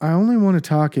 I only want to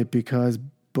talk it because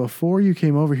before you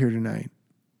came over here tonight,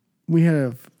 we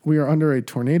are under a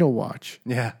tornado watch.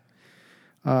 Yeah.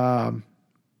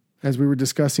 As we were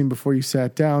discussing before you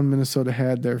sat down, Minnesota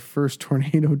had their first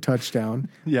tornado touchdown.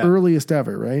 Yeah. Earliest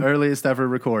ever, right? Earliest ever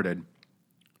recorded.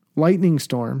 Lightning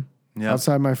storm Yep.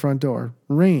 outside my front door.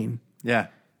 Rain. Yeah.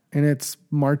 And it's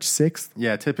March 6th.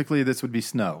 Yeah, typically this would be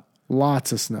snow.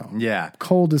 Lots of snow. Yeah.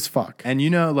 Cold as fuck. And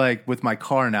like with my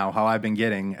car now, how I've been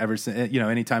getting ever since,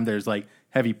 anytime there's like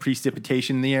heavy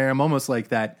precipitation in the air, I'm almost like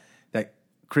that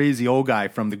crazy old guy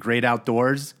from The Great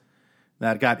Outdoors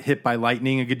that got hit by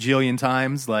lightning a gajillion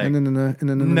times. Like,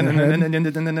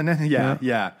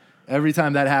 yeah. Every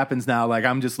time that happens now, like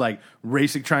I'm just like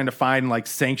racing, trying to find like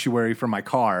sanctuary for my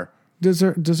car.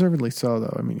 Deservedly so,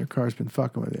 though. I mean, your car's been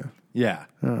fucking with you. Yeah.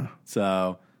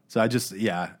 So I just,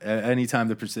 anytime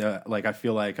I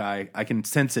feel like I can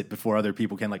sense it before other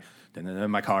people can, like,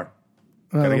 my car.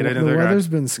 Gotta get into the their weather's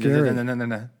car. been scary.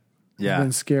 Yeah. It's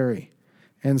been scary.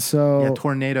 And so... Yeah,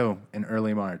 tornado in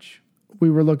early March. We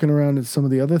were looking around at some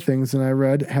of the other things, and I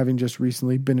read, having just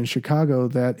recently been in Chicago,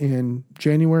 that in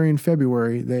January and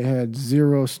February, they had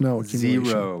zero snow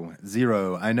accumulation.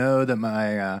 Zero. I know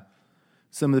that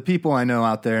some of the people I know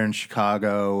out there in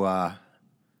Chicago have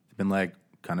been like,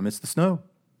 kind of miss the snow.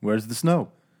 Where's the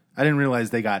snow? I didn't realize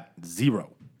they got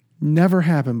zero. Never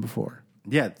happened before.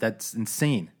 Yeah, that's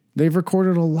insane. They've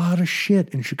recorded a lot of shit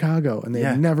in Chicago, and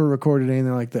they've never recorded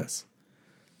anything like this.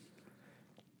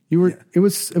 It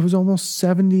was almost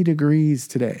 70 degrees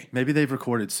today. Maybe they've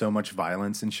recorded so much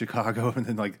violence in Chicago, and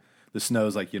then like the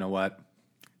snow's like, you know what?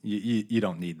 You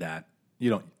don't need that.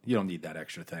 You don't need that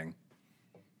extra thing.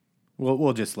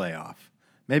 We'll just lay off.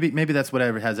 Maybe that's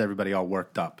whatever has everybody all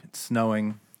worked up. It's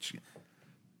snowing.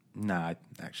 Nah,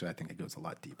 actually, I think it goes a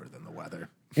lot deeper than the weather.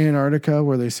 Antarctica,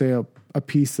 where they say a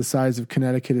piece the size of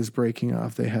Connecticut is breaking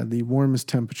off, they had the warmest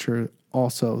temperature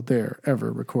also there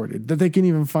ever recorded that they can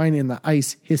even find in the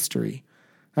ice history.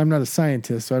 I'm not a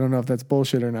scientist, so I don't know if that's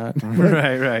bullshit or not.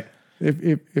 Right.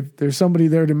 If there's somebody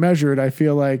there to measure it, I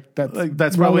feel like that's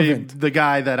relevant. Probably the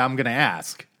guy that I'm going to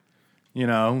ask.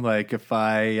 Like if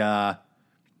I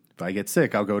get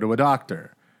sick, I'll go to a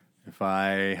doctor. If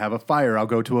I have a fire, I'll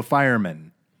go to a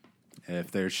fireman.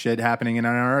 If there's shit happening in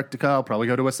Antarctica, I'll probably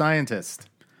go to a scientist.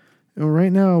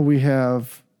 Right now, we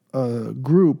have a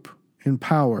group in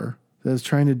power that is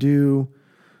trying to do,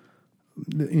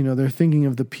 they're thinking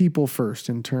of the people first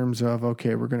in terms of,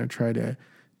 okay, we're going to try to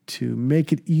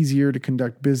make it easier to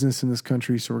conduct business in this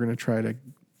country. So we're going to try to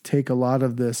take a lot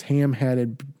of this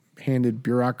ham-handed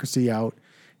bureaucracy out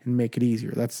and make it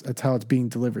easier. That's how it's being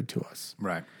delivered to us.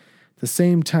 Right. At the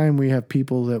same time, we have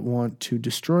people that want to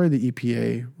destroy the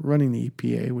EPA, running the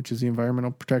EPA, which is the Environmental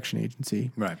Protection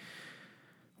Agency. Right.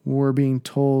 We're being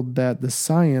told that the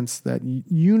science, the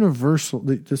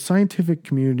scientific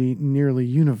community nearly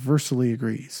universally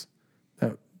agrees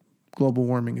that global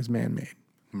warming is man-made.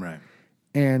 Right.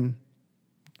 And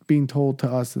being told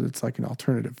to us that it's like an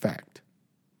alternative fact.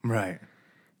 Right.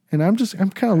 And I'm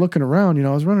kind of looking around. I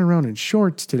was running around in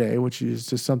shorts today, which is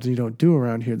just something you don't do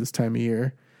around here this time of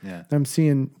year. Yeah. I'm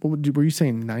seeing, were you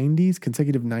saying 90s,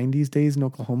 consecutive 90s days in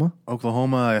Oklahoma?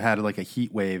 Oklahoma had like a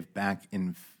heat wave back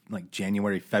in like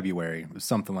January, February. It was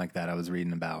something like that I was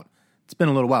reading about. It's been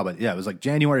a little while, but yeah, it was like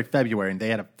January, February, and they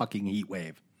had a fucking heat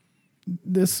wave.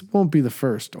 this won't be the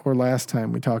first or last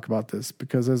time we talk about this,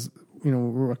 because as you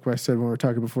know, like I said when we were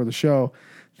talking before the show,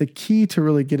 the key to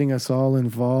really getting us all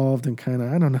involved and kind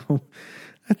of, I don't know,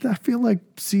 I feel like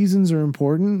seasons are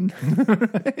important,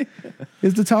 right?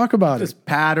 Is to talk about just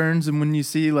patterns. And when you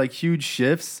see like huge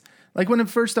shifts, like when it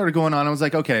first started going on, I was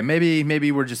like, okay,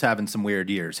 maybe we're just having some weird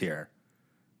years here.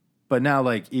 But now,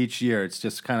 like each year, it's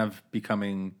just kind of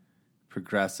becoming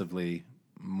progressively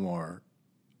more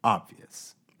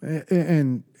obvious.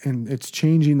 And it's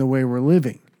changing the way we're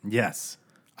living. Yes.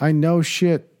 I know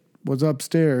shit was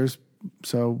upstairs,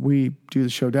 so we do the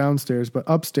show downstairs, but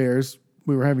upstairs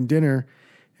we were having dinner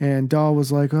and Dahl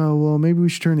was like, oh, well, maybe we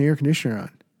should turn the air conditioner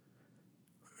on.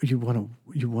 You want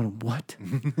to what?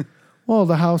 Well,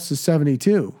 the house is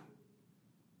 72.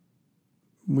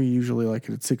 We usually like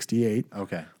it at 68.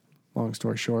 Okay. Long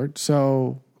story short.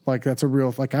 So, like, that's a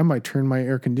real, like, I might turn my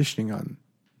air conditioning on.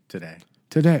 Today.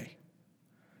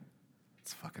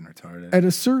 It's fucking retarded. At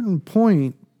a certain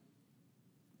point,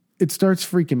 it starts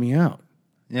freaking me out.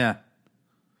 Yeah.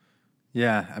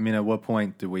 Yeah. I mean, at what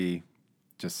point do we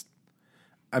just,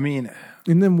 and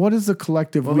then what is the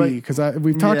collective we? Because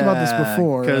we've talked about this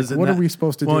before. Like, what are we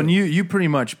supposed to do? Well, and you pretty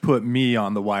much put me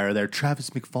on the wire there.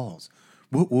 Travis McFalls,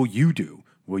 what will you do?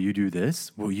 Will you do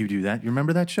this? Will you do that? You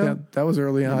remember that show? Yeah, that was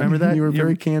early on. Remember that? You were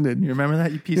very candid. You remember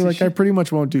that, you piece You're of like, shit? I pretty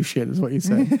much won't do shit, is what you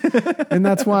say. And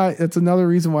that's why, it's another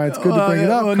reason why it's good to bring it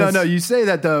up. Well, no, you say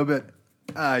that though, but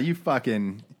you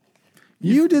fucking...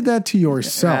 You did that to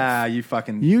yourself.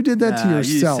 You did that to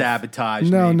yourself. You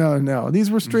sabotaged me. No.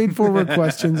 These were straightforward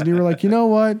questions, and you were like, you know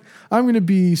what? I'm going to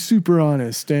be super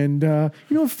honest, and you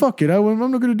know, fuck it. I'm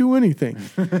not going to do anything.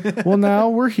 Well, now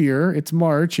we're here. It's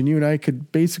March, and you and I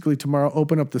could basically tomorrow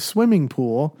open up the swimming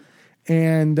pool.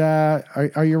 And are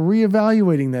you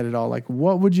reevaluating that at all? Like,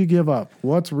 what would you give up?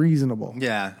 What's reasonable?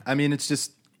 Yeah, I mean, it's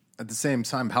just at the same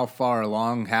time, how far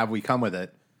along have we come with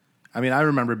it? I mean, I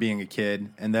remember being a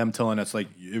kid and them telling us, like,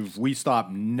 if we stop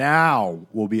now,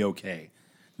 we'll be okay.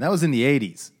 And that was in the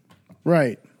 80s.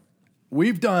 Right.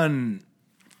 We've done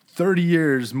 30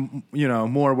 years,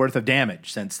 more worth of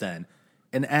damage since then.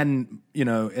 And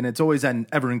it's always at an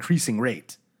ever-increasing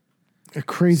rate. A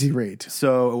crazy rate.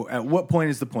 So at what point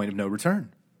is the point of no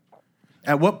return?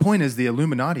 At what point is the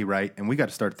Illuminati right and we got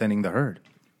to start thinning the herd?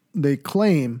 They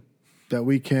claim that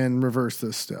we can reverse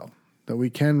this still. That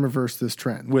we can reverse this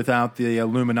trend. Without the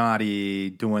Illuminati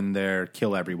doing their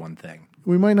kill everyone thing.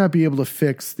 We might not be able to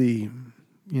fix the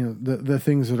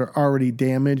things that are already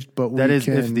damaged, but if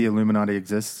the Illuminati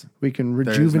exists. We can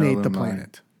rejuvenate the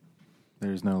planet.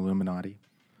 There's no Illuminati.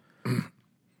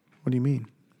 What do you mean?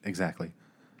 Exactly.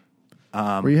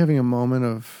 Were you having a moment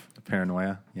of...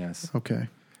 Paranoia, yes. Okay.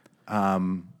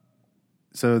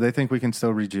 So they think we can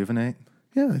still rejuvenate?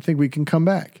 Yeah, I think we can come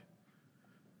back.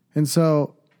 And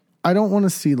so... I don't want to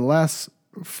see less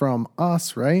from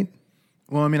us, right?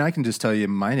 Well, I mean, I can just tell you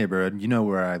my neighborhood, you know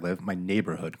where I live, my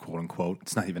neighborhood, quote unquote.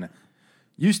 It's not even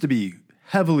used to be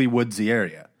heavily woodsy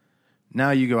area.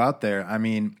 Now you go out there, I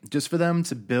mean, just for them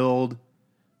to build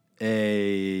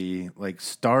a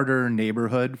starter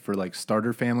neighborhood for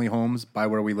starter family homes by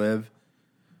where we live,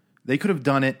 they could have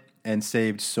done it and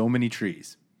saved so many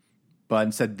trees. But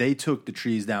instead they took the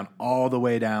trees down all the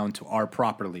way down to our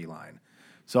property line.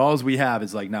 So all we have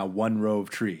is now one row of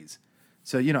trees.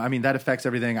 So, that affects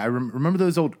everything. I remember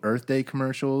those old Earth Day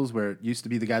commercials where it used to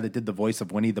be the guy that did the voice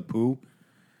of Winnie the Pooh.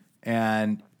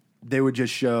 And they would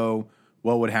just show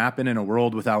what would happen in a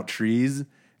world without trees. And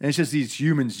it's just these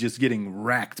humans just getting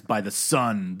wrecked by the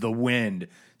sun, the wind,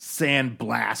 sand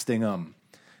blasting them.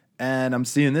 And I'm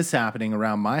seeing this happening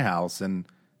around my house. And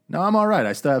no, I'm all right.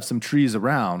 I still have some trees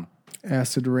around.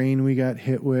 Acid rain we got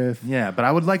hit with. Yeah, but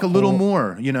I would like a little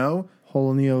more, Hole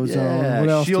in the ozone. Yeah, what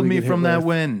else shield me from that with?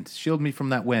 Wind. Shield me from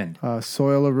that wind.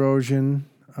 Soil erosion,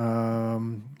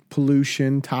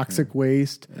 pollution, toxic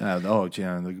waste.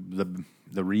 The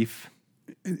reef.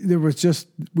 There was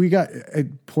we got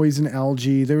poison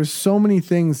algae. There was so many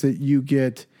things that you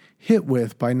get hit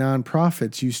with by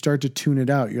nonprofits. You start to tune it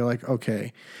out. You're like,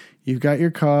 okay, you've got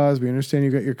your cause. We understand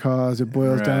you've got your cause. It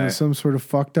boils down to some sort of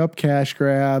fucked up cash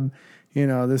grab.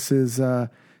 This is,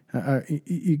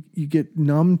 you get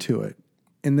numb to it.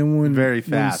 And then when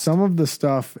some of the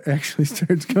stuff actually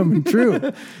starts coming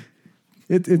true,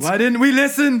 it's why didn't we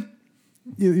listen?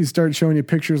 You start showing you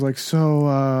pictures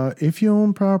if you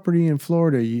own property in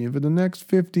Florida, for the next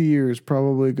 50 years,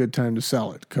 probably a good time to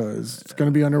sell it because it's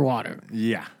going to be underwater.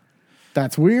 Yeah.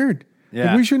 That's weird.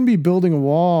 Yeah. We shouldn't be building a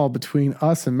wall between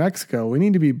us and Mexico. We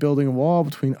need to be building a wall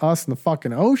between us and the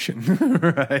fucking ocean.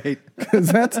 Right.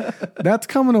 Because that's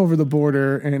coming over the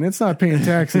border and it's not paying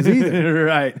taxes either.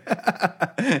 Right.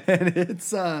 And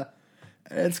it's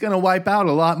It's going to wipe out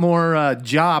a lot more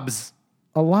jobs.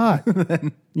 A lot.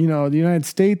 The United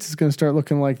States is going to start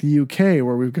looking like the UK,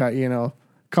 where we've got, a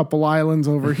couple islands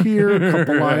over here, a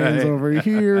couple islands over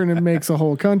here, and it makes a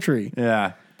whole country.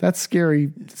 Yeah. That's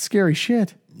scary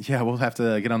shit. Yeah, we'll have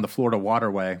to get on the Florida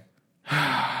waterway.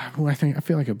 Well, I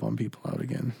feel like I bum people out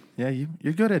again. Yeah,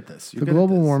 you're good at this. The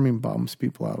global warming bums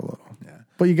people out a little. Yeah.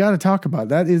 But you got to talk about it.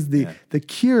 That is the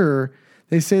cure.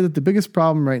 They say that the biggest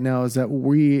problem right now is that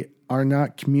we are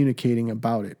not communicating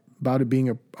about it being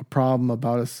a problem,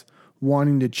 about us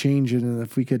wanting to change it. And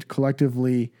if we could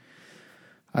collectively,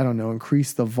 I don't know,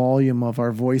 increase the volume of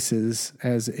our voices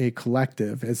as a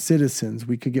collective, as citizens,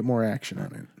 we could get more action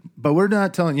on it. But we're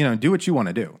not telling, do what you want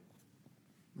to do.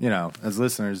 As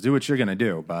listeners, do what you're going to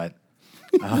do. But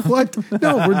what?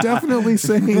 No, we're definitely not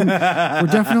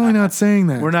saying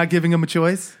that. We're not giving them a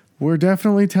choice. We're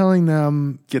definitely telling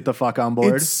them, get the fuck on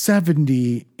board. It's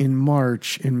 70 in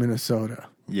March in Minnesota.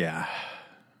 Yeah.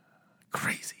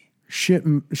 Crazy. Shit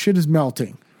is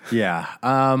melting. Yeah.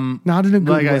 Not in a good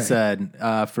way. Like I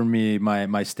said, for me,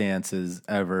 my stance is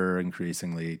ever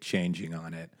increasingly changing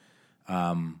on it.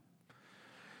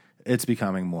 It's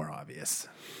becoming more obvious.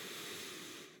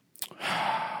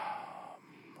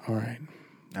 All right.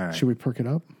 Should we perk it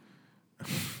up?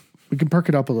 We can perk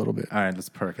it up a little bit. All right, let's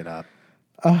perk it up.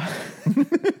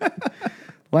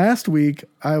 Last week,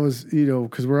 I was,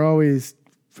 because we're always,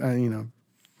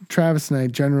 Travis and I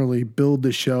generally build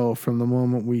the show from the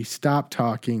moment we stop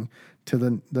talking to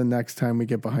the next time we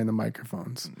get behind the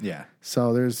microphones. Yeah.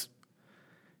 So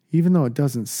even though it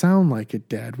doesn't sound like it,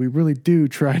 Dad, we really do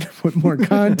try to put more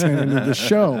content into the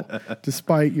show,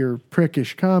 despite your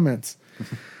prickish comments.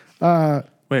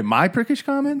 Wait, my prickish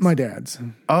comments? My dad's.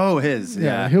 Oh, his.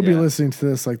 Yeah. He'll be listening to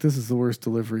this like, this is the worst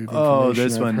delivery of information. Oh,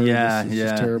 this I've one. heard. Yeah. This is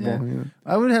just terrible. Yeah.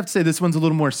 I would have to say this one's a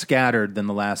little more scattered than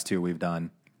the last two we've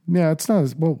done. Yeah, it's not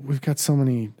as well. We've got so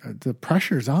many. The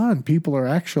pressure's on. People are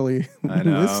actually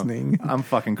listening. I'm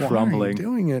fucking crumbling. Why are you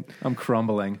doing it? I'm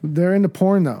crumbling. They're into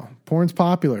porn though. Porn's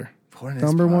popular. Porn is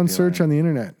Number popular. one search on the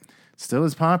internet. Still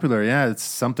is popular. Yeah, it's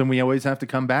something we always have to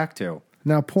come back to.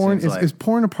 Now, porn is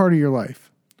porn a part of your life?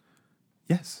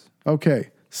 Yes. Okay,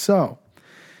 so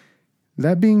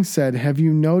that being said, have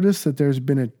you noticed that there's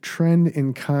been a trend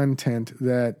in content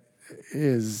that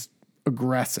is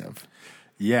aggressive?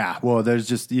 Yeah, well, there's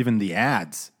just even the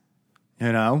ads,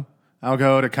 I'll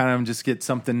go to kind of just get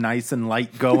something nice and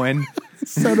light going.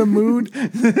 Set a mood.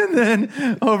 And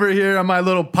then over here on my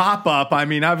little pop-up,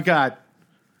 I've got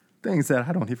things that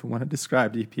I don't even want to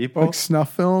describe to you people. Like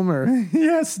snuff film or?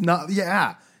 Yeah, snuff.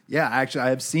 Yeah. Yeah, actually, I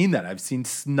have seen that. I've seen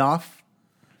snuff.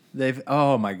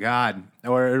 Oh my God.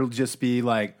 Or it'll just be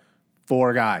like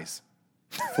four guys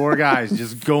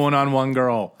just going on one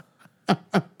girl.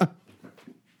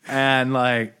 And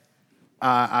I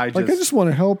just want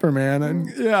to help her,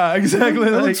 man. Yeah, exactly.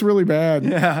 That looks really bad.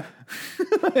 Yeah.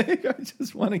 I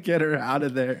just want to get her out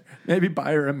of there. Maybe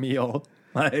buy her a meal.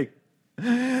 Like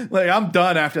I'm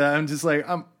done after that. I'm just like,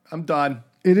 I'm done.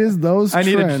 It is those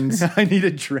trends. I need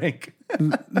a drink.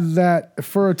 That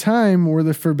for a time were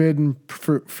the forbidden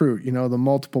fruit, the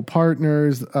multiple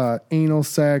partners, anal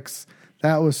sex.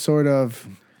 That was sort of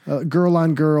girl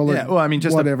on girl. Yeah, well,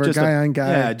 just whatever, guy on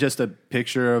guy. Yeah, just a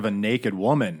picture of a naked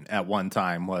woman at one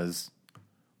time was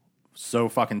so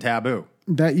fucking taboo.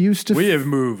 That used to. We have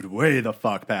moved way the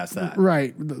fuck past that.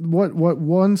 Right. What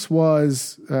once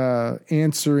was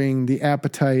answering the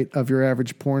appetite of your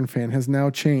average porn fan has now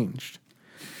changed.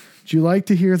 Do you like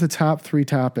to hear the top 3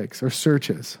 topics or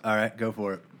searches? All right, go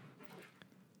for it.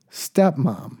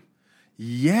 Stepmom.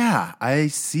 Yeah, I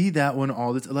see that one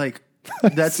all the time.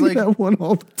 That's that one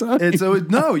all the time. It's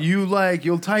no,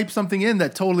 you'll type something in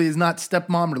that totally is not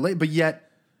stepmom related, but yet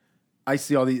I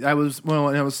see all these. I was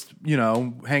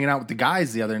hanging out with the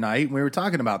guys the other night and we were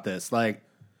talking about this. Like,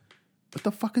 what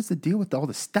the fuck is the deal with all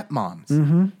the stepmoms?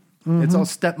 Mm-hmm. Mm-hmm. It's all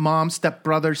stepmom,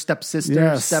 stepbrother, stepsister,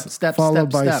 yes, step,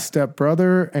 followed by step.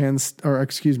 stepbrother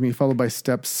followed by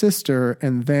stepsister,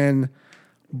 and then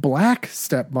black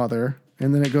stepmother,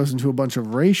 and then it goes into a bunch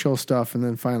of racial stuff, and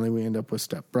then finally we end up with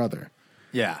stepbrother.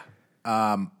 Yeah.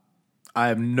 I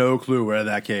have no clue where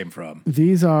that came from.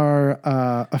 These are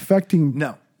affecting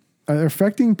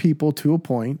people to a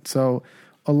point. So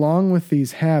along with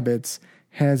these habits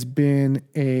has been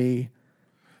a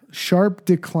sharp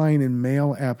decline in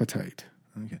male appetite.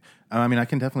 Okay. I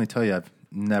can definitely tell you I've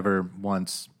never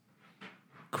once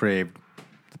craved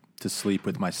to sleep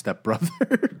with my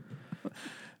stepbrother.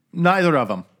 Neither of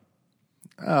them.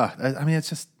 It's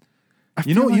just,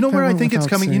 you know where I think it's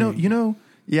coming.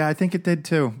 Yeah, I think it did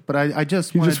too. But I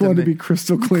just wanted to be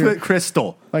crystal clear.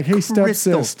 Crystal. Like, hey,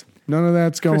 stepsist, None of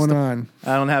that's going on.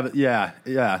 I don't have it.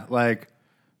 Yeah. Like,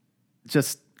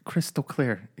 just crystal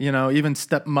clear. Even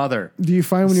stepmother. Do you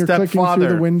find when you're clicking through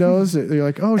the windows, you're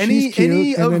like, oh, she's cute.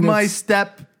 Any of my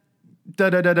step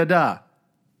da-da-da-da-da.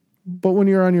 But when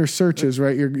you're on your searches,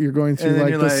 right, you're going through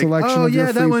like the selection of your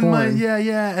free porn.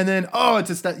 Yeah. And then, it's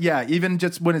a step. Yeah, even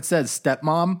just when it says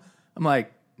stepmom, I'm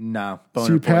like, no. So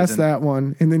you pass that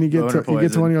one, and then you get to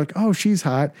one, you're like, oh, she's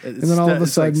hot. And then all of a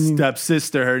sudden, it's like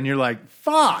stepsister, and you're like,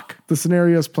 fuck. The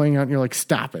scenario's playing out, and you're like,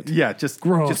 stop it. Yeah,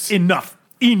 gross. Just enough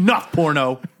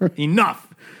porno.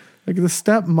 Enough. Like the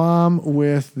stepmom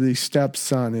with the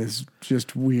stepson is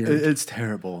just weird. It's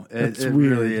terrible. It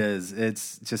really is.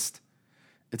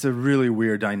 It's a really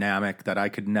weird dynamic that I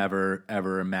could never,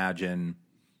 ever imagine,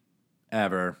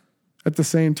 ever. At the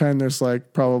same time, there's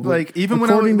like probably like even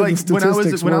when I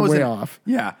was way off.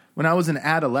 Yeah, when I was an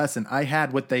adolescent, I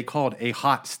had what they called a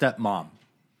hot stepmom.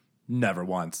 Never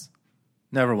once.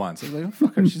 I was like, oh,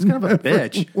 fuck her. She's kind of a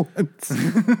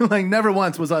bitch. Like never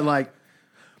once was I like,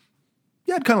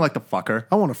 yeah, I'd kind of like to fuck her.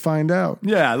 I want to find out.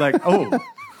 Yeah, like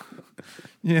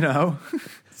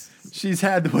She's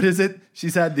had, what is it?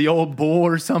 She's had the old bull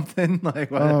or something. Like,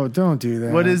 what? Oh, don't do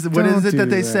that. What is it that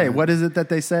they say? What is it that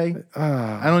they say?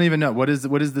 I don't even know. What is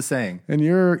the saying? And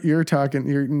you're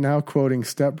now quoting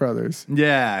Step Brothers.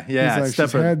 Yeah. He's like,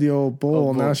 she's had the old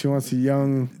bull, now she wants the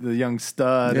young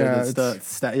stud.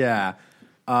 Yeah.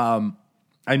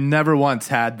 I never once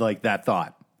had like that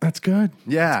thought. That's good.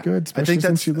 Yeah. That's good, especially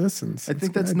since she listens. I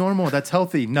think that's normal. That's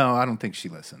healthy. No, I don't think she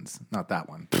listens. Not that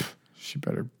one. She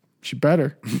better.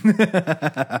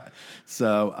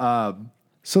 So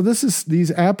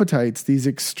these appetites, these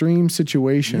extreme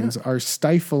situations are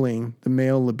stifling the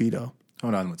male libido.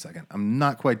 Hold on 1 second. I'm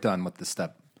not quite done with the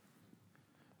step.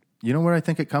 You know where I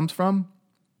think it comes from?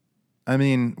 I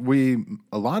mean,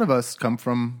 a lot of us come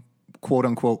from quote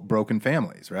unquote broken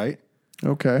families, right?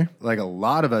 Okay. Like a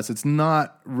lot of us, it's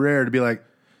not rare to be like,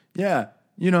 yeah,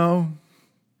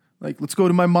 like let's go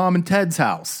to my mom and Ted's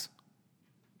house.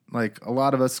 Like, a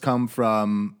lot of us come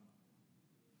from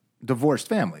divorced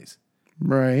families.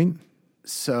 Right.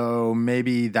 So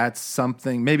maybe that's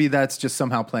just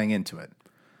somehow playing into it.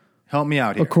 Help me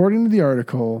out here. According to the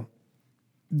article,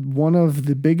 one of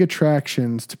the big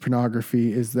attractions to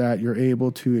pornography is that you're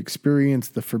able to experience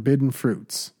the forbidden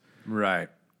fruits. Right.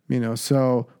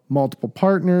 So multiple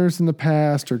partners in the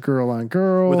past or girl on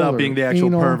girl. Without being the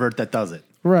actual pervert that does it.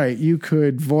 Right. You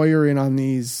could voyeur in on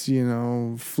these,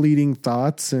 fleeting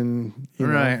thoughts and,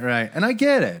 Right. And I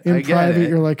get it. In private,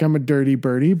 you're like, I'm a dirty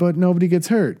birdie, but nobody gets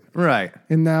hurt. Right.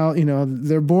 And now,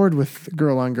 they're bored with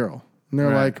girl on girl. And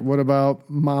they're like, what about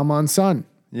mom on son?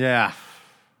 Yeah.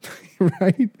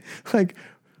 Right? Like,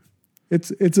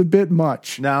 it's a bit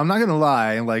much. Now, I'm not going to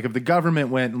lie. Like, if the government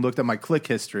went and looked at my click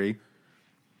history,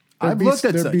 I've looked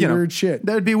at there'd be weird shit.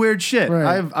 There'd be weird shit.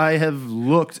 Right. I have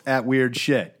looked at weird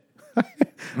shit.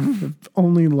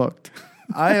 Only looked.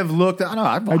 I have looked.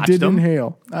 I've watched them. I did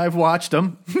inhale. I've watched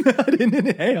them. I didn't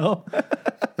inhale.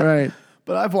 Right.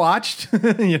 But I've watched.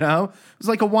 It's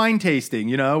like a wine tasting.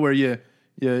 Where you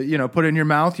put it in your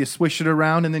mouth, you swish it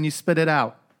around, and then you spit it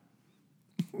out.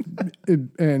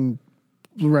 And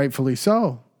rightfully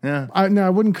so. Yeah. I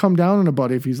wouldn't come down on a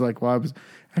buddy if he's like, well, I was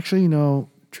actually,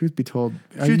 truth be told,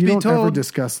 you don't ever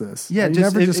discuss this. Yeah, you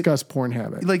never discuss porn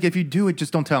habit. Like if you do it,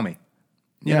 just don't tell me.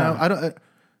 You know, I don't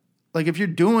like if you're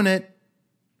doing it.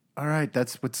 All right,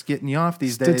 that's what's getting you off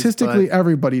these days. Statistically,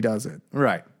 everybody does it.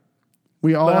 Right.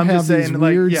 We all have these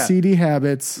weird, seedy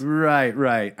habits.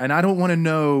 Right. And I don't want to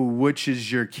know which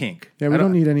is your kink. Yeah, we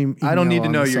don't need any. I don't need to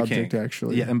know your subject, kink.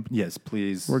 Actually, yeah. Yes,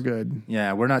 please. We're good.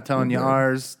 Yeah, we're not telling you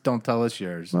ours. Don't tell us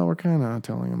yours. Well, we're kind of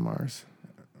telling them ours.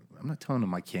 I'm not telling them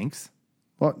my kinks.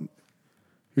 Well,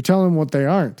 you're telling them what they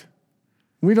aren't.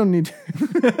 We don't need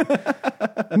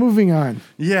to. Moving on.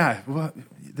 Yeah. Well,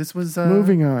 this was...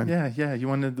 Moving on. Yeah. You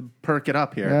wanted to perk it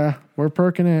up here. Yeah, we're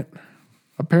perking it.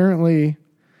 Apparently,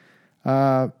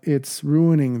 it's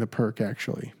ruining the perk,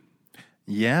 actually.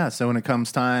 Yeah, so when it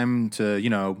comes time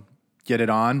to, get it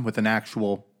on with an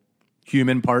actual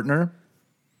human partner...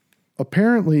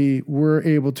 Apparently, we're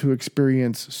able to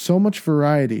experience so much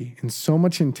variety and so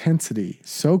much intensity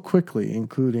so quickly,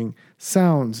 including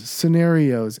sounds,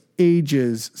 scenarios,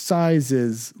 ages,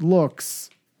 sizes, looks,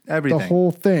 everything. The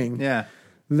whole thing. Yeah.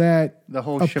 That the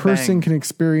whole person can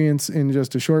experience in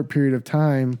just a short period of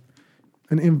time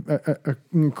an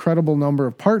incredible number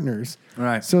of partners.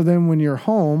 Right. So then when you're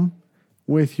home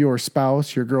with your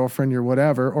spouse, your girlfriend, your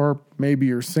whatever, or maybe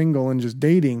you're single and just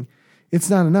dating, it's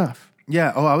not enough.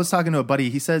 Yeah. Oh, I was talking to a buddy.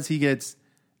 He says he gets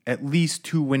at least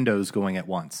 2 windows going at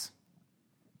once.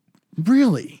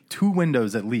 Really? 2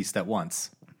 windows at least at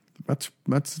once.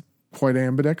 That's quite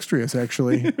ambidextrous,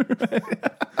 actually.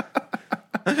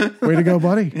 Way to go,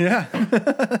 buddy. Yeah.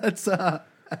 That's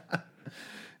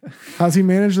How's he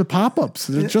manage the pop-ups?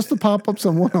 Is it just the pop-ups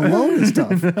on one alone and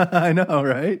stuff? I know,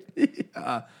 right?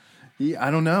 Yeah,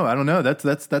 I don't know.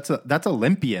 That's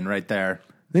Olympian right there.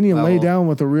 Then you lay down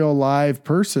with a real live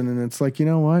person, and it's like, you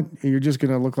know what? You're just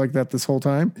going to look like that this whole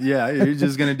time? Yeah, you're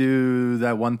just going to do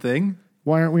that one thing.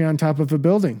 Why aren't we on top of a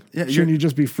building? Yeah, shouldn't you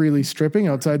just be freely stripping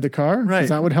outside the car? Right. 'Cause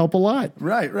that would help a lot.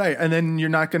 Right. And then you're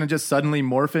not going to just suddenly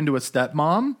morph into a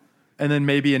stepmom and then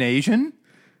maybe an Asian.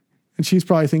 And she's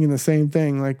probably thinking the same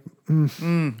thing, like,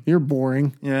 you're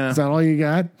boring. Yeah. Is that all you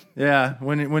got? Yeah.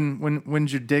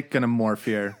 When's your dick going to morph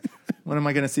here? When am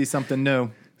I going to see something new?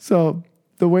 So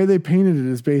the way they painted it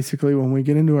is basically when we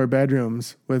get into our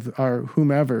bedrooms with our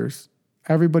whomevers,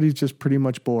 everybody's just pretty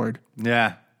much bored.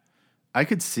 Yeah. I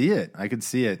could see it.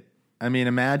 I mean,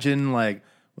 imagine like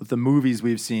with the movies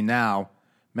we've seen now,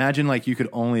 imagine like you could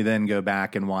only then go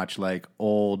back and watch like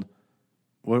old,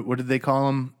 what did they call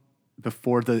them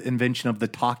before the invention of the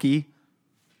talkie?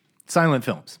 Silent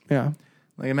films. Yeah.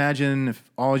 Like imagine if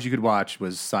all you could watch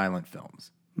was silent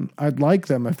films. I'd like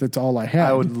them if that's all I had.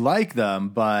 I would like them,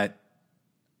 but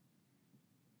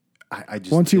I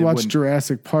just... Once you watch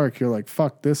Jurassic Park, you're like,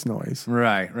 fuck this noise.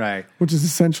 Right. Which is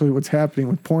essentially what's happening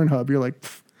with Pornhub. You're like,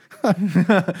 I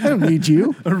don't need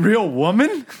you. A real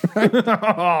woman?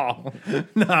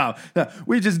 No.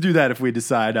 We just do that if we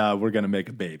decide we're going to make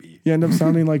a baby. You end up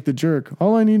sounding like the jerk.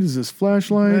 All I need is this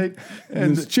flashlight Right.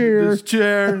 and this chair.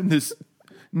 This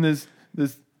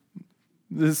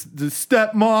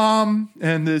stepmom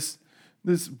and this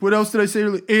what else did I say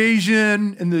earlier?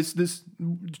 Asian and this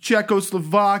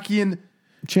Czechoslovakian.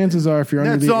 Chances are, if you're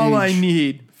under That's the all age I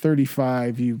need.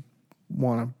 35, you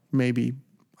want to maybe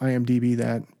IMDb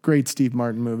that. Great Steve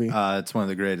Martin movie. It's one of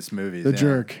the greatest movies. The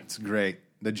Jerk. It's great.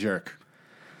 The Jerk.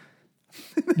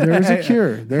 There's a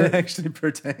cure. That actually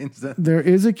pertains. There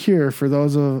is a cure for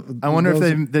those of. I wonder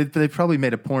if they probably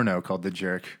made a porno called The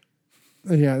Jerk.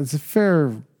 Yeah, it's a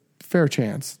fair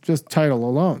chance. Just title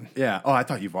alone. Yeah. Oh, I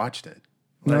thought you've watched it.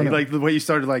 No. Like the way you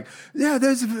started, like, yeah,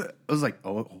 there's. I was like,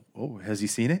 oh, has he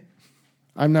seen it?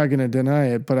 I'm not going to deny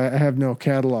it, but I have no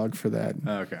catalog for that.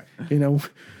 Okay. You know,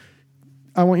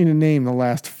 I want you to name the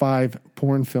last 5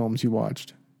 porn films you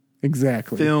watched.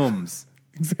 Exactly. Films.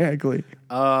 Exactly.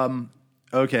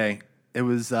 Okay. It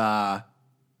was. No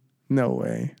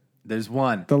way. There's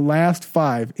one. The last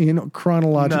 5 in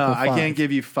chronological. No, 5. I can't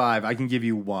give you 5. I can give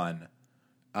you one.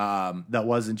 That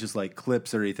wasn't just like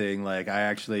clips or anything. Like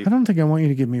I don't think I want you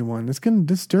to give me one.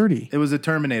 This dirty. It was a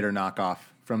Terminator knockoff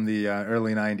from the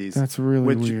early 90s. That's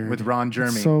really weird. With Ron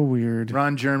Jeremy. It's so weird.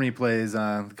 Ron Jeremy plays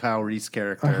Kyle Reese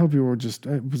character. I hope you were just,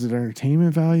 was it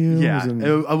entertainment value? Yeah.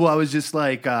 Well, I was just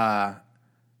like, I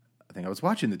think I was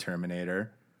watching the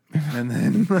Terminator. And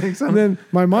then and then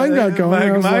my mind got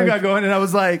going. My mind got going and I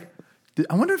was like,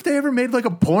 I wonder if they ever made like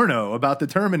a porno about the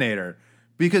Terminator.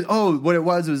 Because, what it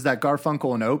was that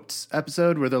Garfunkel and Oates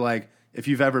episode where they're like, if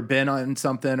you've ever been on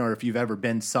something or if you've ever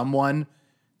been someone,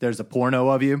 there's a porno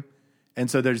of you. And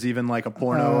so there's even like a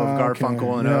porno of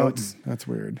Garfunkel and Oates. That's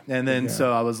weird. And then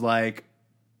so I was like,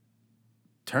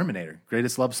 Terminator,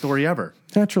 greatest love story ever.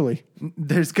 Naturally.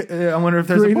 I wonder if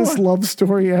there's greatest love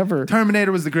story ever.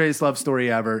 Terminator was the greatest love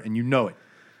story ever, and you know it.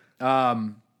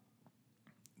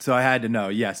 So I had to know,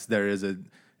 yes, there is I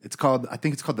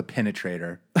think it's called The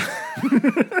Penetrator.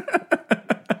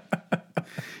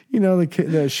 You know the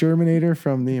Shermanator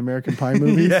from the American Pie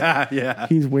movies? Yeah.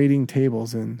 He's waiting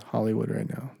tables in Hollywood right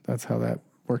now. That's how that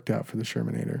worked out for the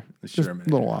Shermanator. Just a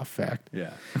little off fact.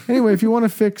 Yeah. Anyway, if you want to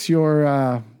fix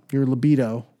your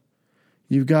libido,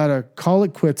 you've got to call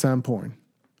it quits on porn.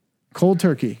 Cold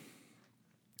turkey.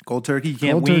 Cold turkey? You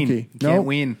can't wean. You can't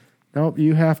wean. Nope,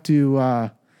 you have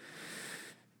to,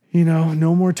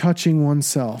 no more touching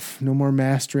oneself. No more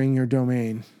mastering your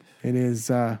domain. It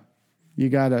is... you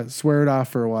got to swear it off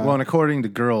for a while. Well, and according to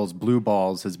girls, blue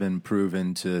balls has been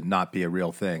proven to not be a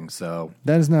real thing. So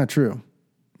that is not true.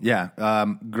 Yeah.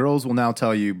 Girls will now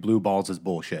tell you blue balls is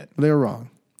bullshit. They're wrong.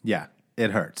 Yeah.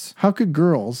 It hurts. How could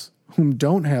girls whom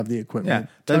don't have the equipment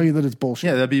tell you that it's bullshit?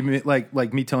 Yeah, that'd be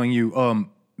like me telling you,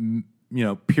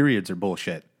 periods are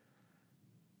bullshit.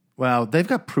 Well, they've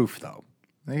got proof, though.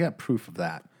 They got proof of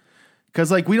that.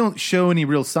 Because, we don't show any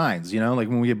real signs, Like,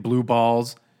 when we get blue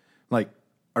balls,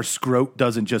 our scrot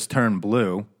doesn't just turn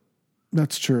blue.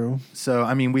 That's true. So,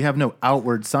 we have no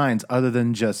outward signs other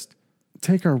than just...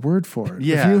 Take our word for it.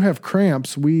 Yeah. If you have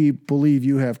cramps, we believe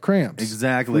you have cramps.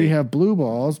 Exactly. If we have blue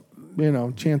balls,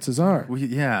 chances are.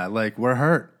 We're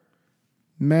hurt.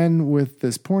 Men with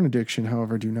this porn addiction,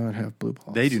 however, do not have blue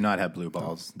balls. They do not have blue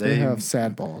balls. They have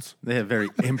sad balls. They have very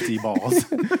empty balls.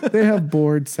 They have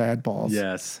bored, sad balls.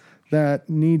 Yes. That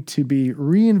need to be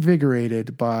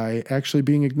reinvigorated by actually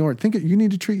being ignored. You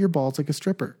need to treat your balls like a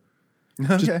stripper.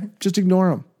 Okay. Just ignore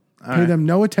them. Pay them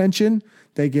no attention.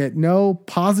 They get no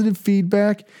positive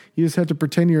feedback. You just have to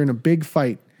pretend you're in a big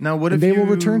fight. Now, what if they will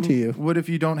return to you? What if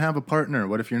you don't have a partner?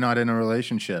 What if you're not in a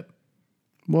relationship?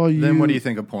 Well, then what do you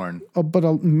think of porn?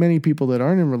 But many people that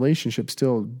aren't in relationships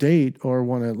still date or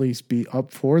want to at least be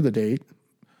up for the date.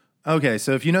 Okay,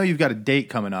 so if you know you've got a date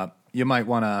coming up, you might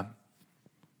want to.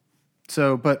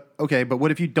 But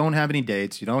what if you don't have any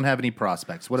dates? You don't have any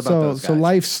prospects? What about those guys? So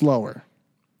life's slower.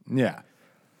 Yeah.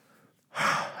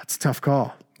 That's a tough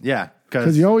call. Yeah.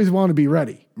 Because you always want to be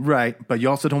ready. Right, but you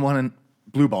also don't want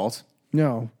blue balls.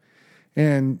 No.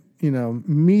 And,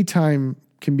 me time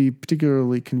can be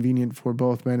particularly convenient for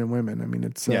both men and women. I mean,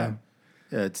 it's... You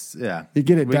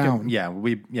get it down.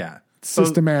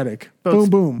 Systematic. Boom,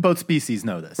 boom. Both species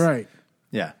know this. Right.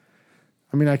 Yeah.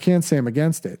 I mean, I can't say I'm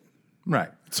against it. Right.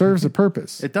 It serves a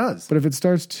purpose. It does. But if it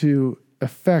starts to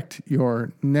affect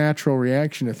your natural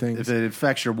reaction to things... If it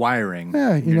affects your wiring,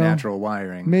 your natural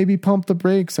wiring. Maybe pump the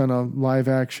brakes on a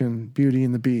live-action Beauty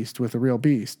and the Beast with a real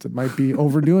beast. It might be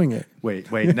overdoing it.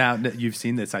 Wait. Now, you've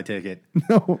seen this, I take it.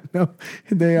 No.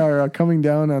 They are coming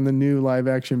down on the new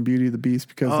live-action Beauty and the Beast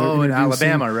because they're in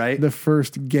Alabama, right? The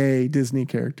first gay Disney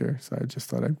character. So I just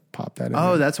thought I'd pop that in.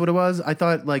 Oh, that's what it was? I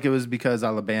thought it was because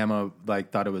Alabama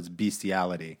thought it was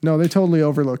bestiality. No, they totally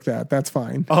overlooked that. That's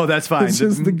fine. Oh, that's fine. It's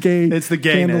just the gay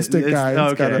candlestick guy.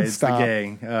 It's the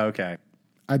gay. Okay.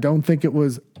 I don't think it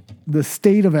was the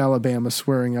state of Alabama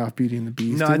swearing off Beauty and the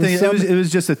Beast. No, I think it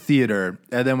was just a theater.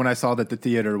 And then when I saw that the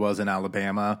theater was in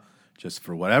Alabama, just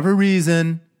for whatever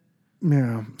reason,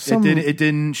 it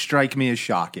didn't strike me as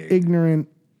shocking. Ignorant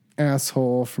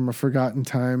asshole from a forgotten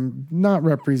time, not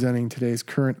representing today's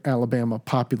current Alabama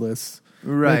populace,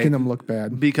 making them look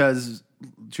bad. Because,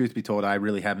 truth be told, I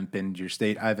really haven't been to your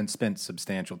state. I haven't spent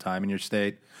substantial time in your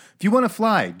state. If you want to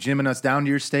fly, jimming us down to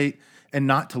your state, and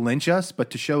not to lynch us, but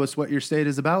to show us what your state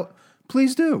is about,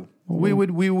 please do. We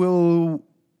will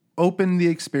open the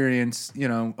experience,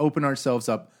 open ourselves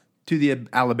up to the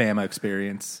Alabama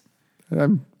experience.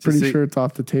 I'm pretty sure it's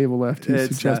off the table after you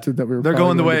suggested that we were. They're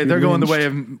going the way. They're going the way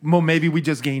of. Well, maybe we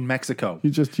just gained Mexico. You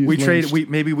just used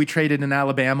maybe we traded in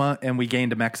Alabama and we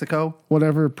gained to Mexico.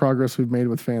 Whatever progress we've made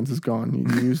with fans is gone. You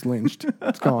used lynched.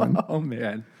 It's gone. Oh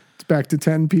man, it's back to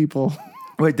 10 people.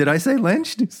 Wait, did I say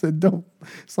lynched? You said don't.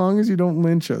 As long as you don't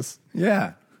lynch us.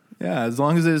 Yeah. As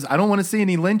long as there's. I don't want to see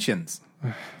any lynchings.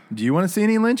 Do you want to see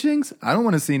any lynchings? I don't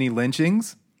want to see any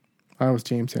lynchings. I was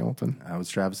James Hamilton. I was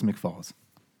Travis McFalls.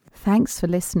 Thanks for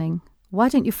listening. Why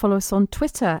don't you follow us on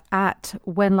Twitter at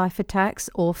When Life Attacks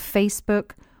or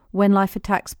Facebook When Life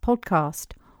Attacks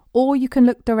Podcast. Or you can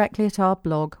look directly at our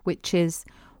blog, which is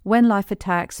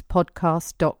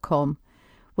whenlifeattackspodcast.com,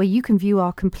 where you can view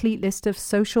our complete list of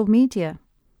social media.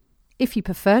 If you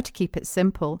prefer to keep it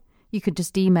simple, you could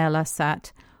just email us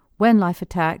at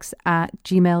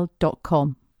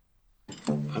whenlifeattacks@gmail.com.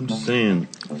 I'm just saying,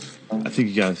 I think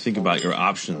you got to think about your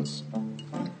options.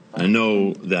 I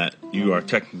know that you are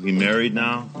technically married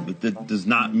now, but that does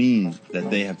not mean that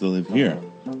they have to live here.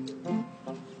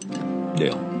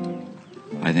 Dale,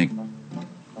 I think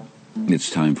it's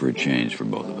time for a change for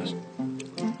both of us.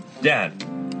 Dad,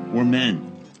 we're men,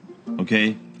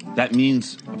 okay? That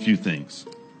means a few things.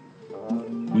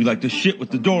 We like to shit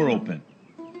with the door open.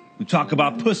 We talk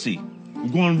about pussy. We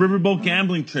go on riverboat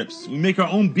gambling trips. We make our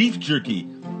own beef jerky.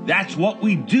 That's what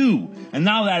we do. And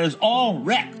now that is all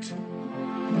wrecked.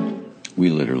 We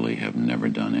literally have never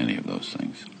done any of those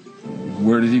things.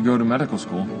 Where did he go to medical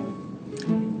school?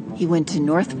 He went to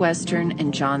Northwestern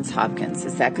and Johns Hopkins.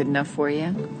 Is that good enough for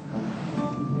you?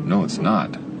 No, it's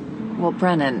not. Well,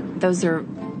 Brennan, those are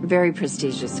very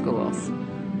prestigious schools.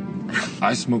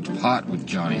 I smoked pot with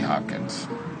Johnny Hopkins.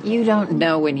 You don't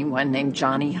know anyone named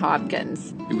Johnny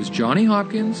Hopkins. It was Johnny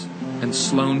Hopkins and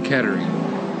Sloan Kettering,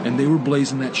 and they were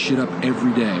blazing that shit up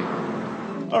every day.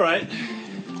 All right,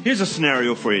 here's a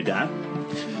scenario for you, Dad.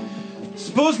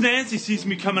 Suppose Nancy sees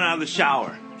me coming out of the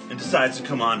shower and decides to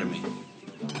come on to me.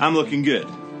 I'm looking good.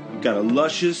 I've got a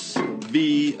luscious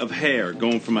V of hair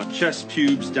going from my chest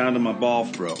pubes down to my ball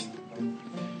fro.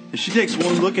 And she takes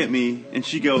one look at me and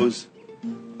she goes,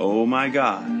 "Oh my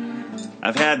God,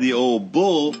 I've had the old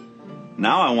bull,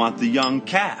 now I want the young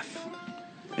calf."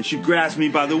 And she grabs me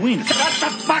by the wiener. Shut the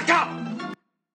fuck up!